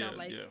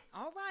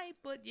 all right,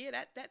 but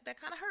that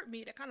kind of hurt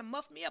me. That kind of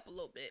muffed me up a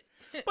little bit.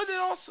 But then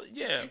also,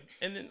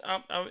 and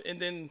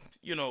then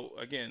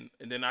again,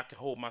 and then I can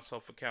hold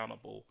myself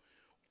accountable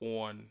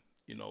on,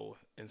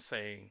 and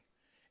saying,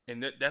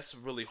 and that's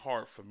really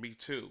hard for me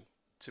too,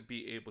 to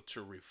be able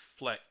to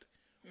reflect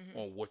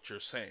on what you're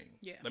saying.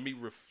 Yeah. Let me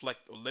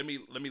reflect. Let me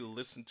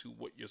listen to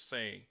what you're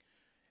saying,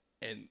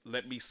 and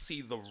let me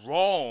see the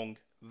wrong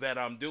that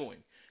I'm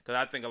doing. Because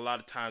I think a lot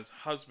of times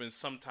husbands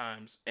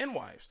sometimes and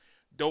wives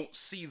don't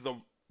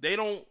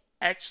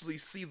actually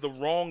see the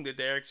wrong that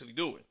they're actually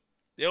doing.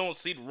 They don't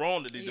see the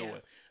wrong that they're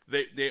doing.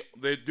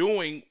 They're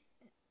doing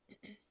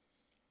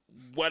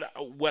what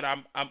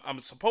I'm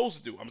supposed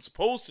to do. I'm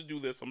supposed to do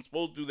this. I'm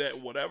supposed to do that.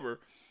 Whatever.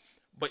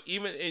 But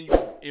even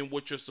in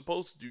what you're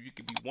supposed to do, you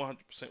can be 100%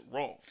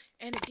 wrong.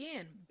 And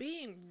again,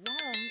 being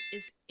wrong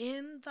is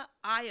in the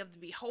eye of the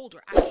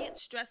beholder. I can't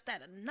stress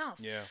that enough.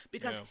 Yeah.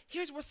 Because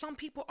here's where some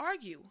people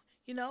argue.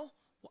 Well,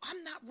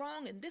 I'm not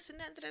wrong, and this and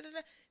that. Da, da,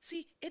 da.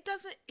 See, it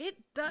does.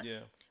 Yeah.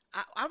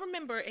 I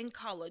remember in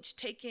college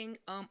taking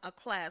a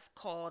class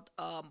called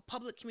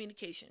public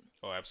communication.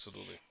 Oh,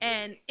 absolutely.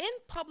 And in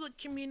public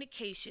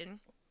communication,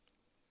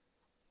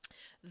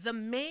 the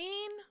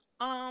main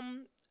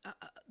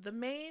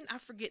I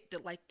forget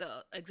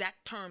the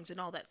exact terms and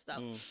all that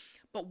stuff.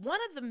 But one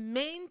of the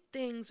main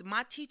things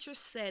my teacher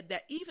said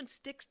that even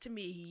sticks to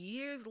me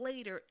years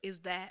later is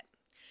that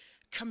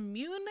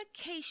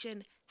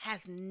communication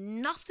has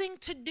nothing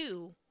to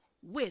do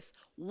with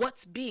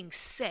what's being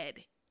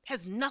said.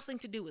 Has nothing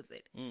to do with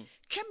it. Mm.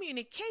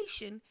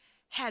 Communication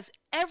has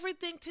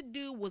everything to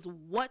do with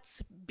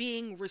what's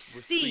being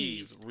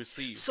received.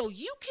 Receive. So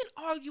you can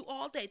argue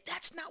all day.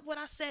 That's not what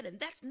I said, and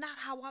that's not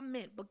how I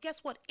meant. But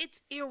guess what?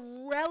 It's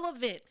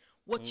irrelevant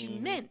what you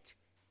meant.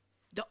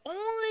 The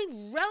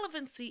only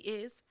relevancy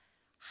is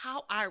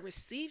how I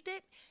received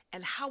it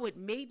and how it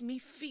made me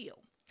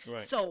feel.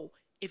 Right. So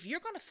if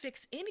you're going to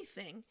fix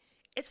anything,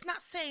 it's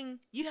not saying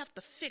you have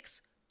to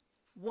fix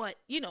what,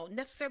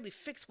 necessarily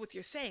fix what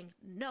you're saying.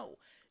 No,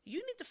 you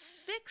need to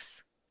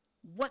fix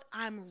what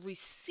I'm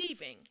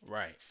receiving.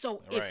 Right.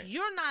 So if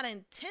you're not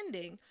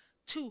intending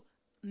to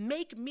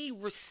make me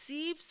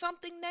receive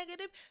something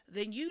negative,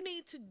 then you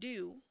need to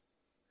do,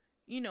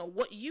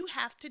 what you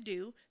have to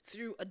do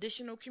through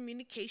additional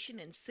communication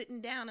and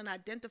sitting down and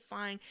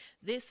identifying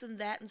this and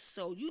that. And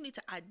so you need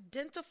to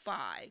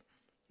identify,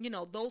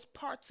 those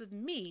parts of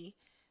me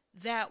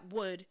that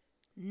would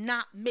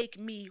not make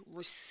me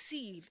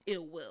receive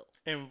ill will.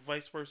 And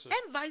vice versa.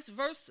 And vice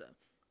versa.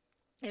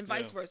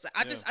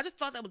 I just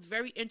thought that was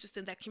very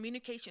interesting, that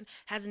communication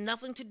has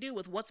nothing to do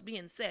with what's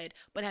being said,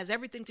 but has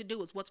everything to do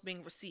with what's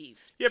being received.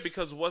 Yeah,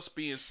 because what's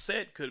being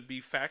said could be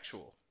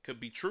factual,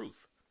 could be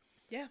truth.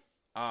 Yeah.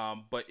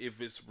 But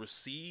if it's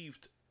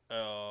received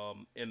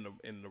in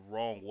the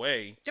wrong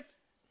way, Yep.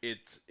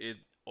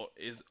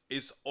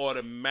 It's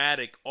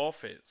automatic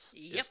offense.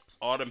 Yep. It's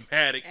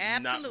automatic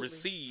Absolutely. not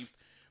received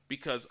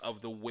because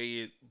of the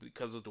way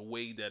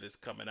that it's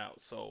coming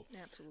out. So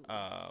Absolutely.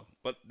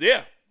 But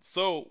yeah.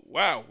 So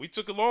wow, we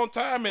took a long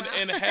time and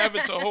have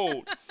it to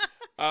hold.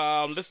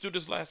 Let's do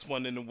this last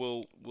one and then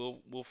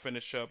we'll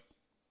finish up.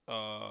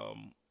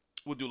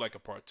 We'll do like a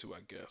part 2, I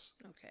guess.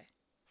 Okay.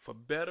 For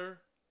better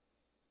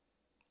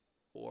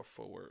or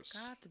for worse?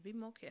 Got to be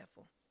more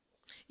careful.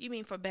 You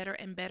mean for better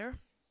and better?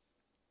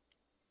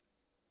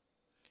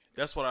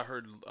 That's what I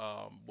heard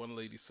one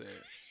lady said.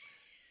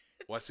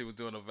 While she was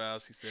doing the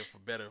vows, she said for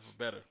better.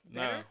 Better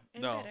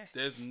and No. better.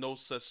 There's no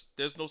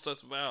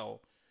such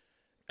vow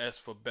as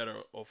for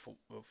better or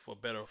for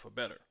better.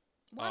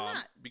 Why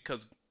not?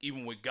 Because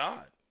even with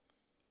God,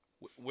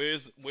 where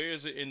is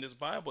it in this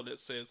Bible that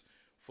says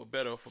for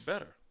better or for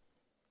better?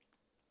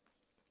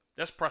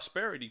 That's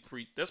prosperity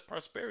That's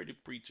prosperity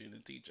preaching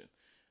and teaching.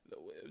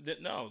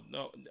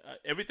 No,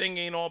 everything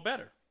ain't all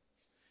better.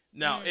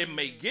 Now it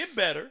may get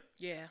better.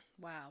 Yeah.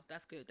 Wow.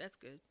 That's good.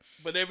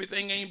 But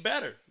everything ain't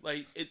better.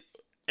 Like it,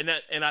 and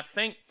I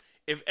think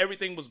if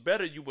everything was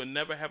better, you would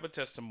never have a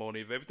testimony.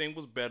 If everything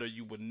was better,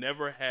 you would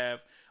never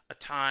have a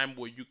time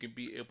where you can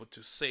be able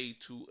to say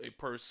to a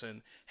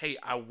person, "Hey,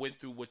 I went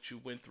through what you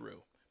went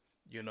through."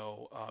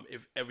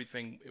 If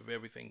everything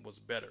was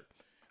better.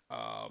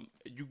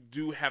 You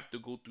do have to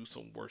go through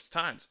some worse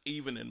times,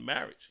 even in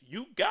marriage.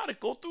 You gotta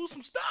go through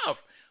some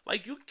stuff.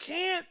 Like you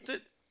can't.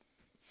 The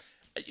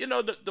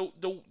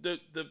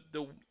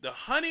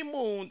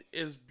honeymoon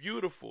is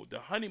beautiful. The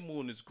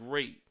honeymoon is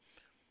great.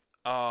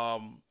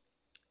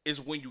 Is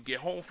when you get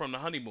home from the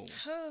honeymoon,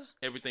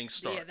 everything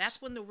starts. Yeah,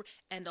 that's when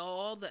and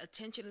all the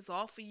attention is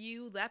all for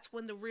you. That's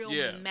when the real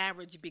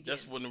marriage begins.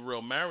 That's when the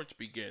real marriage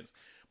begins.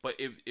 But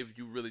if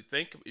you really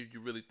think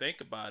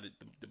about it,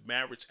 the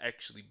marriage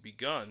actually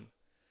begun.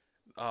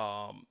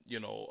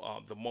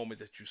 The moment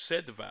that you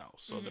said the vows,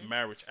 so the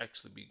marriage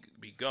actually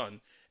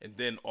begun, and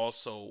then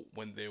also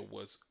when there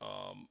was,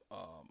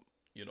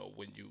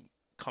 when you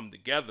come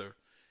together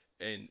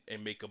and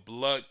make a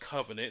blood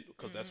covenant,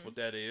 because that's what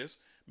that is,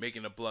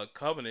 making a blood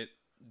covenant,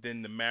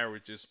 then the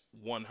marriage is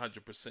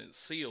 100%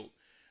 sealed.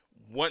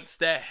 Once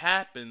that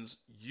happens,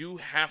 you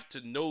have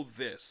to know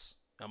this.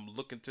 I'm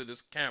looking to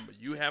this camera.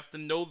 You have to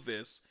know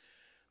this,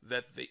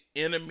 that the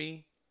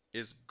enemy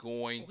is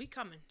going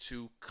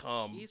to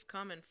come. He's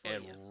coming for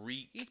and you.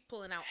 Wreak He's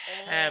pulling out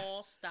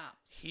all stops.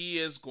 He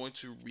is going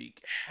to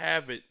wreak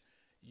havoc.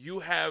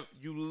 You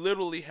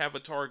literally have a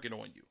target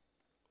on you.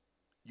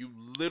 You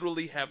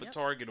literally have a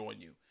target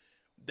on you.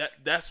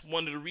 That's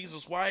one of the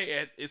reasons why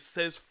it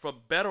says for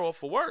better or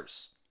for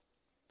worse.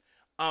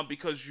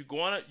 Because you're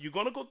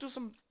gonna go through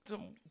some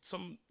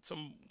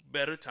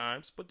better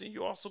times, but then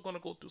you're also gonna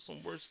go through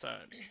some worse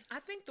times. I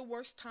think the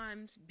worst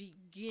times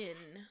begin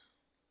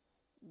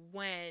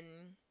when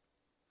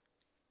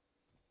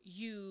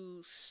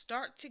you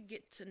start to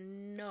get to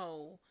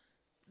know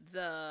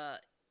the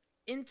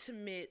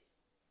intimate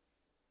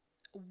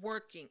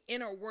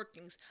inner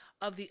workings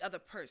of the other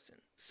person.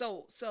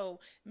 So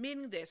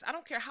meaning this, I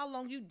don't care how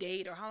long you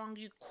date or how long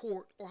you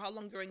court or how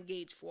long you're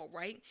engaged for,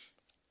 right?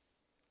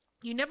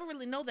 You never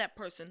really know that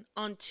person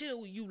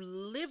until you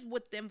live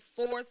with them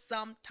for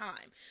some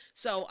time.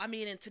 So, I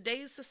mean, in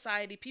today's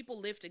society, people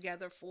live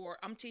together for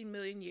umpteen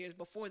million years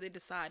before they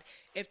decide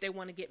if they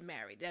want to get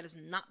married. That is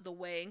not the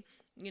way,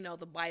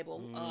 the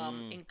Bible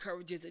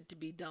encourages it to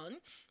be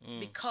done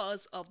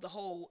because of the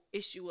whole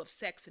issue of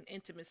sex and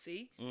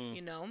intimacy,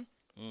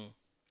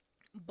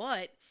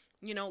 But,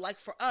 like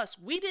for us,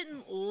 we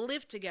didn't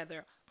live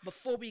together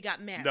before we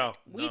got married. No,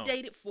 We no.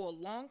 dated for a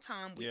long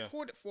time. We Yeah.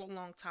 courted for a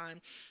long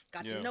time.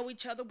 Got to Yeah. know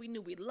each other. We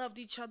knew we loved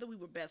each other. We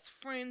were best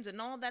friends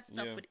and all that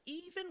stuff. Yeah. But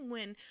even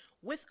when,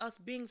 with us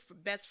being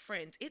best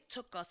friends, it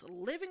took us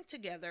living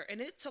together,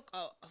 and it took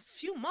a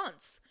few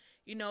months.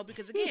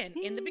 Because again,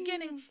 in the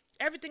beginning,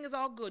 everything is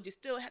all good. You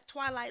still have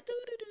Twilight,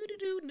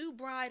 new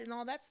bride, and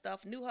all that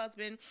stuff, new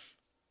husband.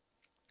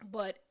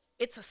 But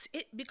it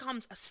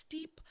becomes a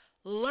steep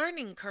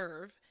learning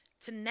curve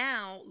to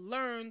now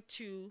learn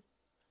to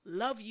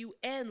love you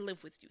and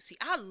live with you. See,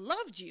 I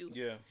loved you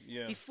Yeah.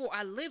 Yeah. before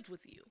I lived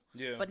with you.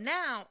 Yeah. But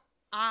now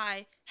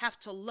I have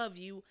to love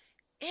you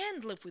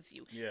and live with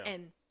you. Yeah.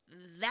 And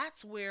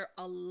that's where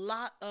a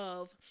lot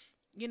of,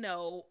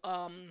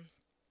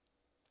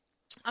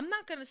 I'm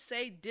not going to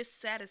say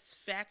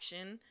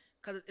dissatisfaction,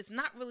 because it's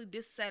not really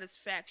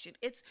dissatisfaction.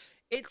 It's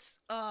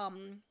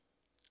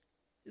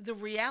the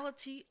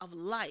reality of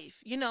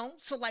life.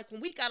 So like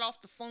when we got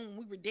off the phone,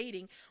 when we were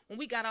dating, when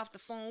we got off the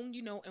phone,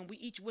 and we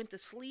each went to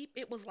sleep,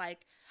 it was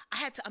like I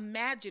had to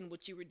imagine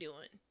what you were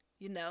doing.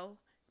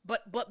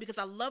 But because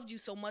I loved you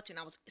so much and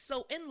I was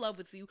so in love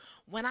with you,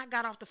 when I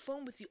got off the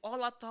phone with you,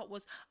 all I thought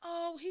was,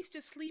 oh, he's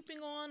just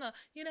sleeping on a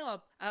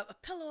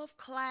pillow of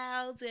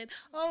clouds, and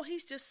oh,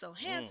 he's just so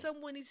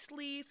handsome when he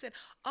sleeps, and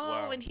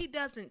oh, Wow. and he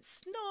doesn't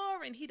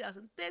snore, and he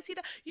doesn't this, he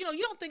does, you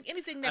don't think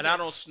anything And negative. I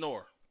don't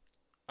snore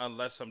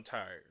unless I'm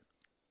tired.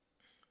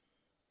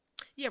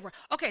 Yeah, right.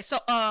 Okay, so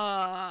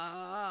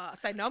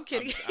say no, I'm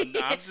kidding.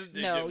 I'm just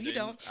No, you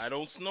don't. I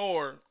don't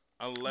snore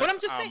unless But I'm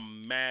just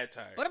saying. mad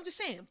tired. But I'm just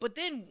saying. But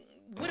then,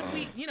 what if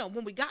we,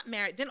 when we got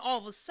married, then all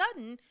of a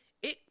sudden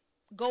it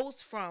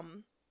goes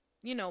from,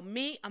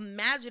 me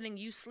imagining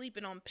you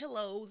sleeping on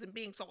pillows and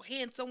being so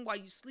handsome while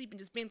you sleep and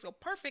just being so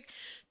perfect,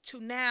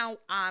 to now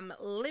I'm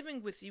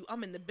living with you,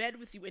 I'm in the bed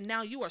with you, and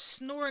now you are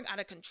snoring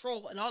out of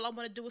control, and all I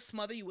want to do is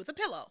smother you with a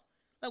pillow.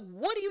 Like,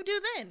 what do you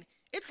do then?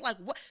 It's like,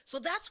 what? So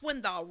that's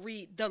when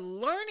the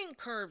learning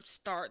curve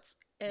starts,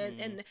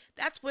 and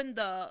that's when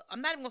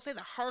I'm not even gonna say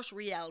the harsh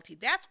reality.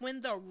 That's when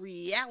the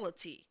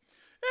reality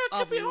Yeah,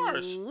 it of could be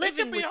harsh.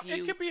 living with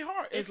you It could be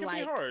hard. It is could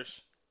like, be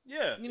harsh.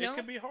 Yeah, you it know?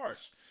 could be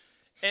harsh.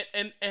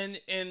 And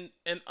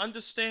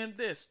understand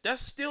this.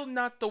 That's still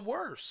not the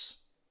worst.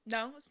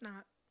 No, it's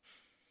not.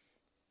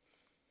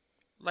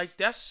 Like,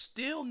 that's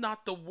still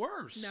not the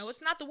worst. No,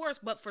 it's not the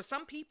worst. But for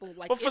some people,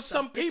 like, But for it's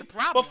a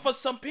problem. for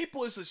some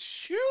people, it's a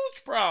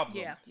huge problem.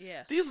 Yeah,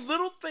 yeah. These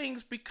little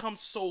things become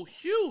so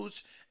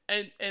huge,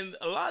 and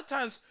a lot of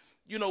times,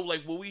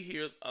 like when we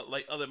hear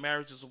like other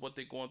marriages and what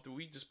they're going through,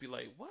 we just be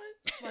like, "What?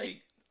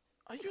 Like,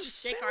 are you Just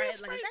serious shake our head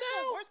like, right is that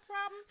now? your worst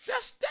problem?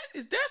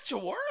 Is that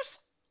your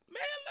worst,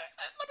 man?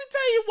 Let me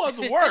tell you what's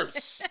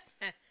worse.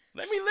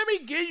 Let me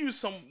give you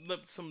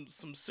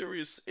some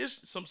serious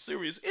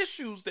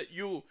issues that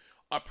you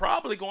are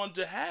probably going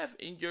to have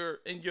in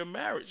your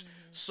marriage.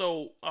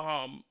 So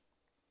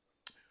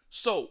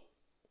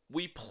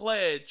we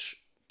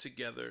pledge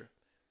together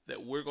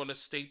that we're going to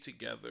stay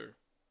together.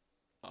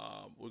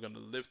 We're going to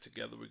live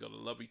together. We're going to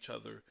love each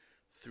other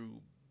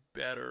through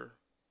better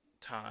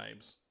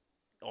times,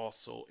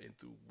 also, and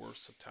through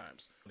worse of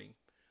times.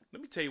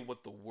 Let me tell you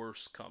what the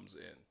worst comes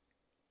in.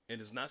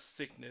 And it's not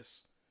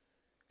sickness.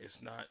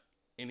 It's not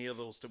any of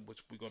those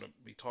which we're going to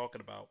be talking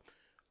about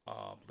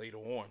later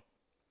on.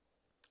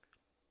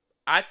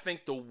 I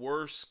think the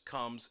worst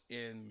comes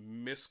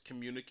in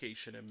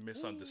miscommunication and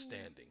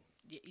misunderstanding.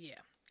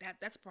 Yeah,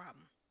 that's a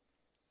problem.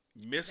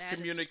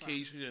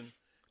 Miscommunication,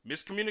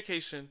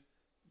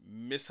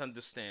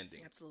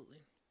 misunderstanding, Absolutely.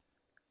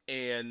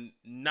 and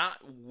not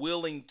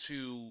willing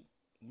to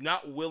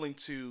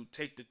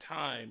take the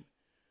time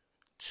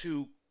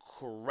to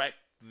correct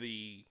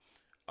the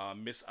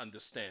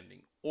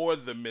misunderstanding or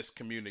the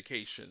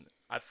miscommunication.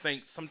 I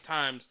think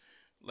sometimes,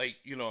 like,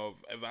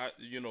 if I,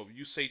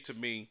 you say to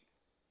me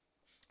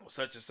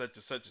such and such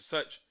and such and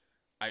such,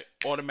 I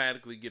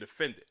automatically get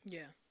offended.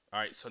 Yeah. All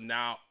right, so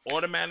now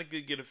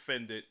automatically get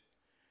offended.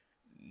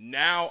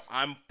 Now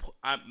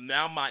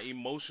now my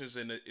emotions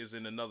is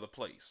in another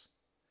place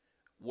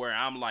where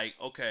I'm like,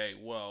 okay,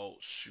 well,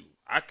 shoot,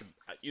 I could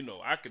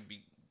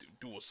be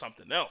doing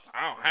something else.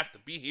 I don't have to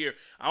be here.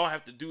 I don't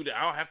have to do that.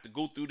 I don't have to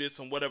go through this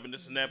and whatever,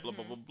 this and that, blah,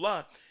 blah, blah,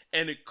 blah.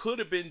 And it could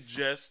have been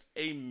just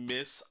a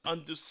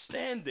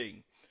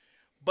misunderstanding.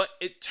 But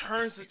it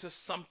turns into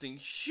something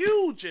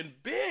huge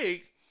and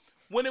big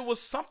when it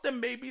was something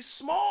maybe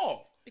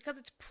small. Because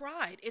it's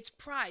pride. It's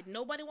pride.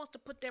 Nobody wants to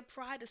put their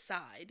pride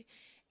aside.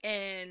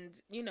 And,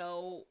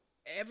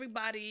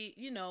 everybody,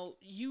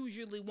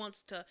 usually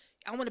wants to,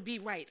 I want to be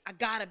right. I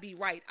gotta be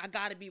right. I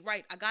gotta be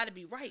right. I gotta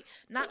be right.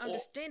 Not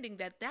understanding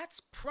that that's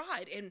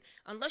pride. And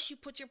unless you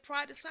put your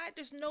pride aside,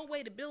 there's no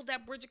way to build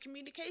that bridge of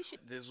communication.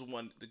 This is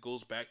one that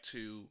goes back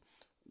to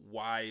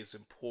why it's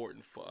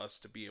important for us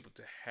to be able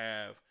to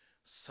have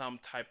some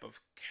type of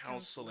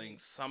counseling,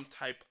 some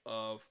type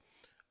of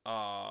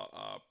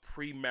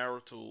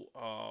premarital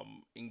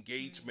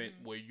engagement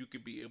where you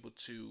could be able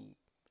to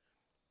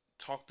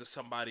talk to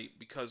somebody,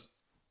 because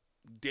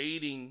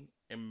dating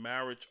and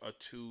marriage are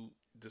two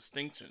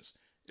distinctions.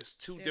 It's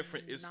two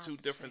different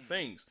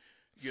things.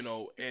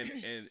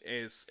 and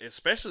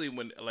especially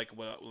when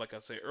like I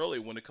said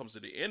earlier, when it comes to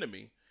the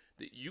enemy,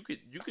 that you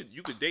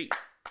could date.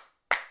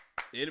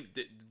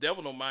 The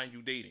devil don't mind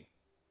you dating.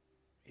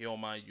 He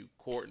don't mind you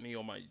courting. He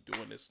don't mind you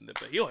doing this and that.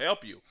 But he'll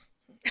help you.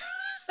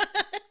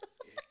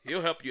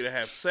 He'll help you to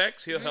have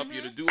sex. He'll help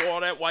you to do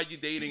all that while you're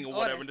dating or All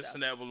whatever. that This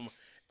stuff. and that.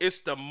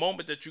 It's the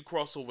moment that you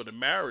cross over to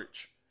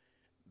marriage.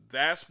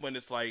 That's when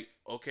it's like,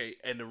 okay.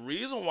 And the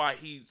reason why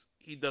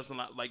he does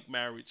not like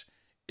marriage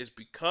is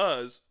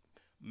because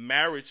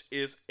marriage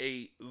is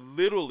it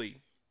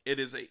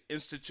is a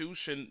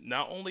institution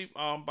not only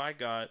by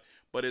God,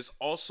 but it's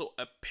also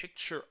a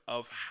picture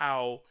of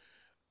how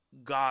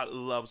God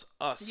loves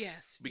us,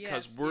 Yes,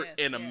 because yes, we're yes,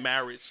 in a yes.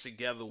 marriage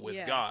together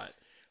with God. Yes.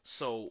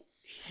 So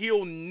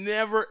he'll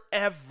never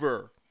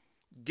ever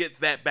get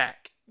that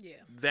back. Yeah.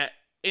 That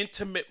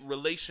intimate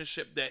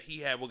relationship that he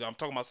had with God. I'm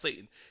talking about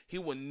Satan. He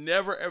will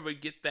never ever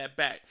get that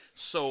back.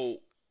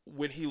 So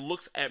when he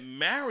looks at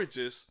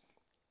marriages,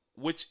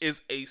 which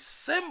is a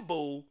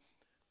symbol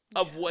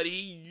of Yeah. what he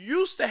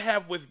used to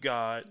have with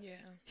God, Yeah.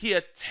 he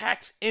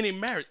attacks any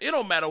marriage. It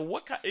don't matter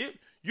what kind.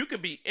 You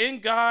could be in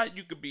God,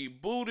 you could be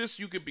Buddhist,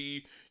 you could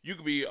be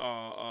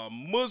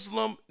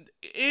Muslim,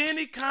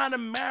 any kind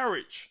of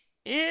marriage,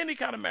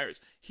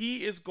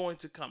 he is going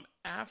to come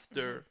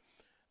after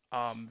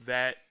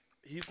that.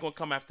 He's going to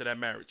come after that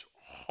marriage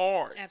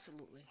hard,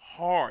 Absolutely.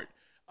 hard.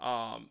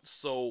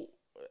 So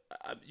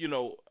you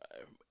know,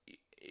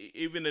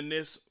 even in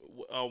this,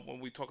 when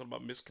we talking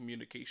about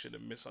miscommunication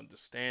and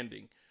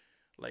misunderstanding,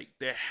 like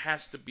there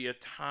has to be a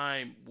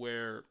time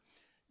where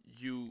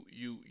you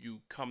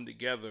come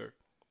together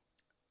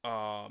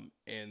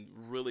and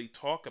really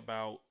talk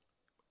about,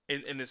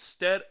 and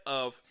instead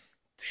of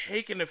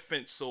taking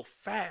offense so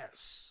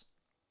fast.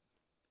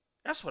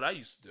 That's what I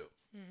used to do.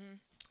 Mm-hmm.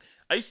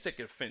 I used to take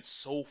offense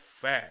so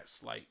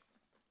fast, like,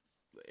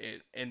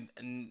 and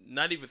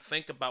not even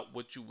think about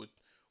what you were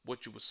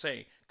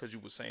saying, because you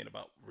were saying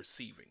about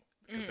receiving,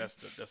 because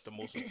that's the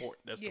most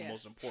important. That's the Yeah.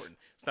 most important.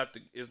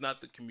 It's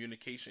not the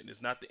communication.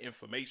 It's not the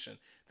information.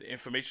 The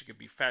information can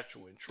be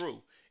factual and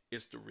true.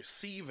 It's the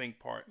receiving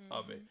part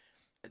of it.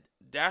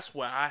 That's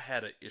where I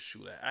had an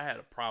issue. That I had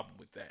a problem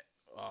with that.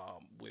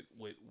 With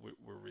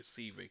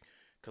receiving,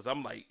 because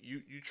I'm like,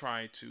 you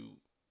trying to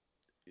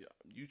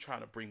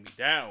bring me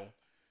down,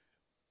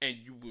 and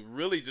you were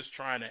really just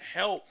trying to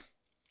help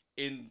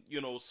in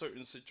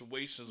certain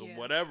situations or Yeah.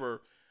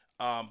 whatever.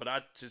 But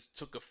I just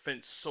took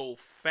offense so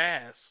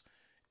fast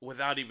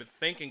without even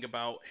thinking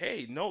about,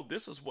 hey, no,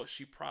 this is what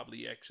she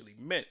probably actually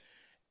meant.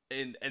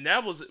 And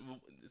that was the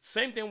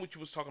same thing what you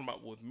was talking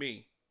about with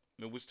me.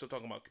 I mean, we're still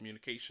talking about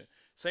communication.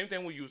 Same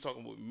thing when you was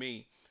talking with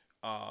me,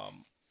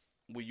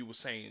 when you were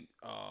saying,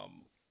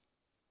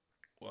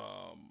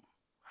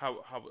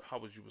 how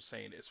was you were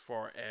saying as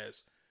far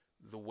as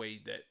the way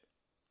that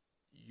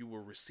you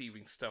were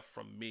receiving stuff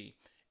from me.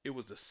 It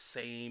was the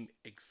same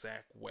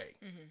exact way.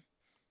 Mm-hmm.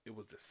 It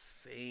was the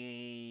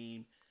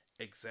same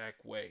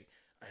exact way.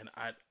 And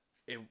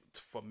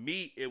for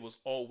me, it was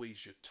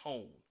always your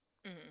tone.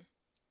 Mm-hmm.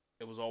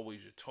 It was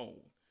always your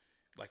tone.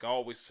 Like I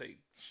always say,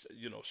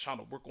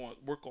 Shauna, work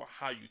on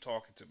how you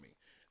talking to me.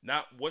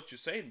 Not what you're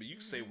saying to me. You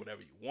can say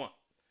whatever you want,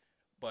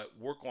 but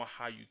work on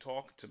how you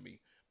talking to me.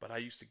 But I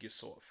used to get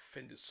so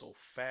offended so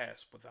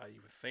fast without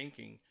even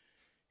thinking,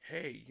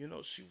 hey,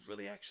 she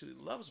really actually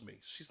loves me.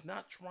 She's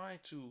not trying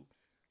to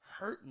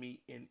hurt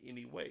me in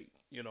any way,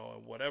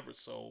 and whatever.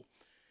 So,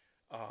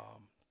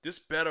 this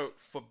better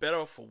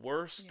or for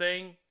worse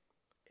thing,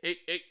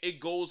 it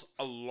goes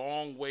a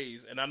long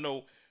ways. And I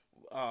know,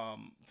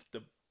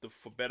 the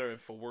for better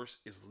and for worse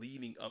is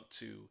leading up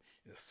to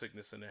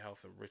sickness and the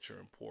health of richer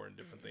and poor and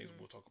different things.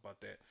 We'll talk about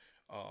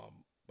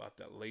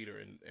that later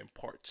in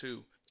part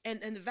 2.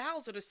 And the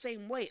vows are the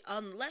same way.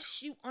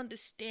 Unless you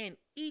understand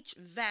each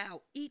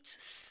vow, each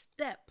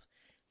step,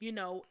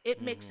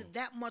 it makes it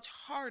that much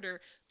harder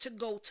to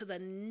go to the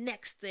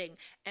next thing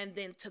and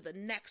then to the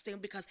next thing.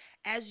 Because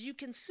as you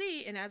can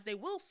see, and as they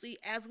will see,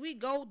 as we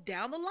go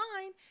down the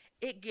line,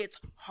 it gets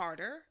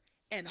harder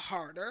and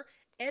harder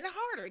and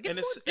harder. It gets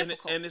more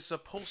difficult. And it's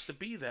supposed to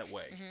be that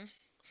way.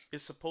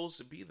 It's supposed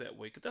to be that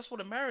way, because that's what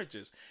a marriage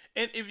is.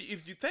 And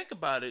if you think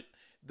about it,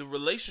 the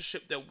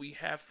relationship that we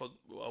have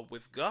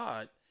with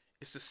God,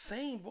 it's the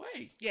same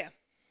way. Yeah.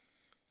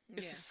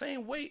 It's the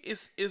same way.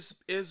 It's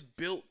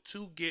built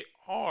to get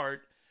hard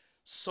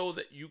so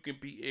that you can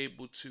be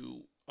able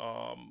to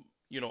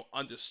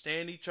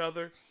understand each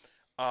other,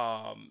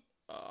 and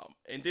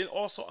then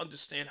also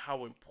understand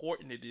how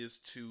important it is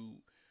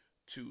to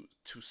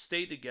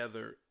stay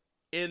together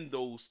in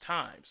those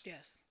times.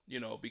 Yes.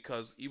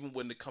 Because even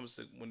when it comes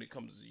to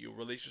your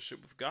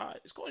relationship with God,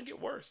 it's going to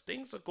get worse.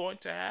 Things are going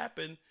to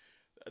happen.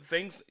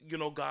 Things,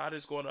 God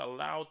is going to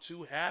allow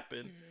to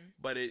happen,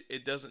 but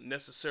it doesn't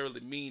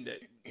necessarily mean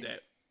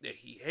that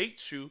he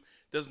hates you.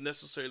 Doesn't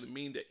necessarily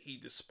mean that he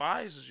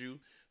despises you.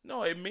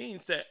 No, it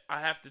means that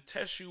I have to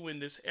test you in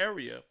this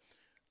area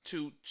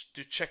to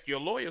check your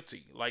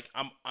loyalty. Like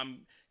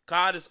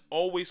God is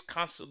always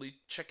constantly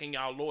checking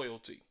our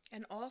loyalty.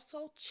 And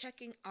also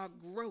checking our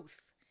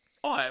growth.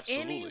 Oh, Any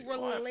absolutely. Oh,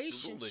 absolutely.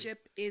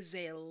 relationship is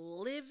a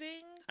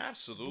living,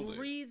 Absolutely.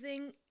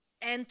 breathing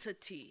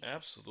entity.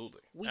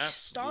 Absolutely. We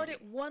start Absolutely.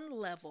 at one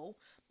level,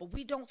 but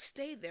we don't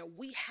stay there.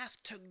 We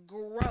have to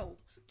grow.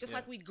 Just Yeah.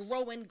 like we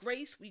grow in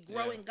grace, we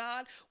grow Yeah. in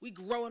God, we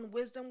grow in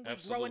wisdom, we grow in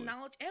Absolutely.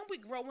 knowledge, and we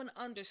grow in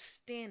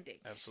understanding.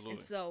 And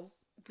Absolutely. so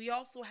we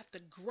also have to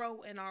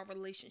grow in our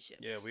relationships.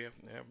 Yeah, we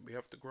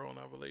have to grow in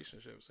our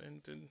relationships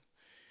and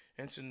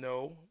to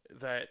know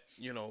that,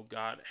 you know,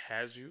 God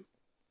has you.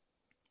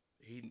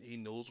 He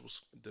knows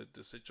what's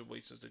the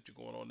situations that you're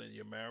going on in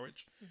your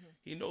marriage.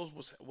 He knows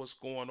what's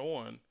going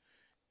on,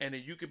 and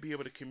then you could be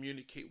able to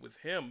communicate with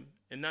him,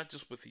 and not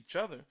just with each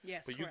other,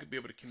 Yes, but you could be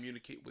correct. able to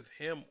communicate with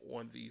him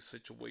on these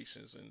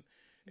situations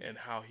and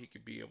how he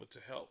could be able to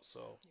help.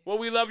 So, well,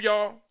 we love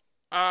y'all.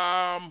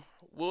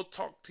 We'll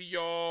talk to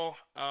y'all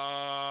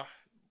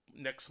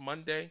next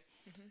Monday.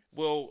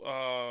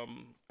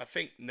 I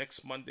think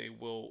next Monday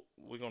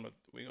we're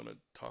gonna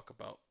talk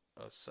about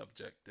a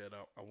subject that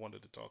I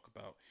wanted to talk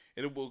about,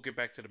 and then we'll get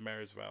back to the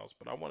marriage vows.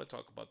 But I want to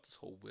talk about this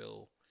whole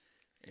Will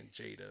and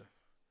Jada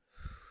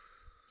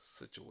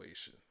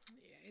situation.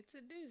 Yeah, it's a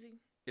doozy.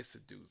 It's a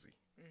doozy.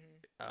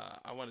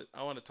 I want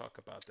to talk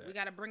about that. We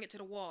got to bring it to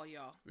the wall,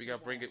 y'all. We got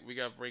to bring it. We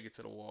got to bring it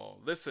to the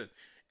wall. Listen,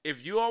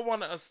 if you all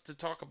want us to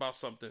talk about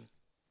something,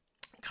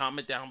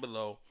 comment down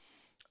below.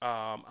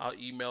 Our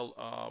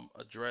email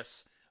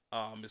address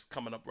is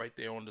coming up right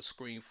there on the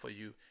screen for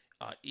you.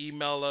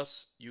 Email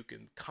us. You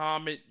can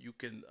comment. You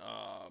can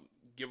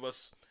give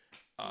us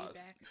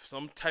Feedback.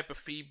 some type of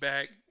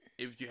feedback.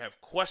 If you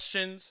have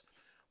questions,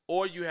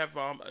 or you have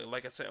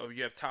like I said, or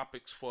you have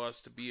topics for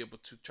us to be able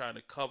to try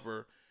to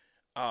cover,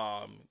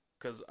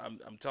 because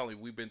I'm telling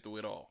you, we've been through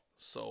it all.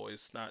 So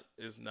it's not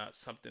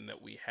something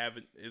that we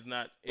haven't. It's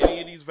not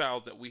any of these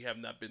vows that we have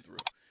not been through.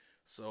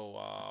 So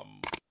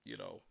you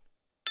know,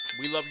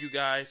 we love you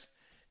guys,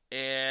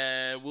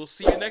 and we'll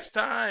see you next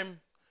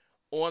time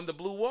on the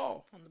blue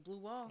wall. On the blue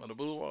wall. On the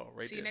blue wall,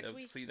 right See there. you next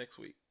week. See you next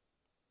week.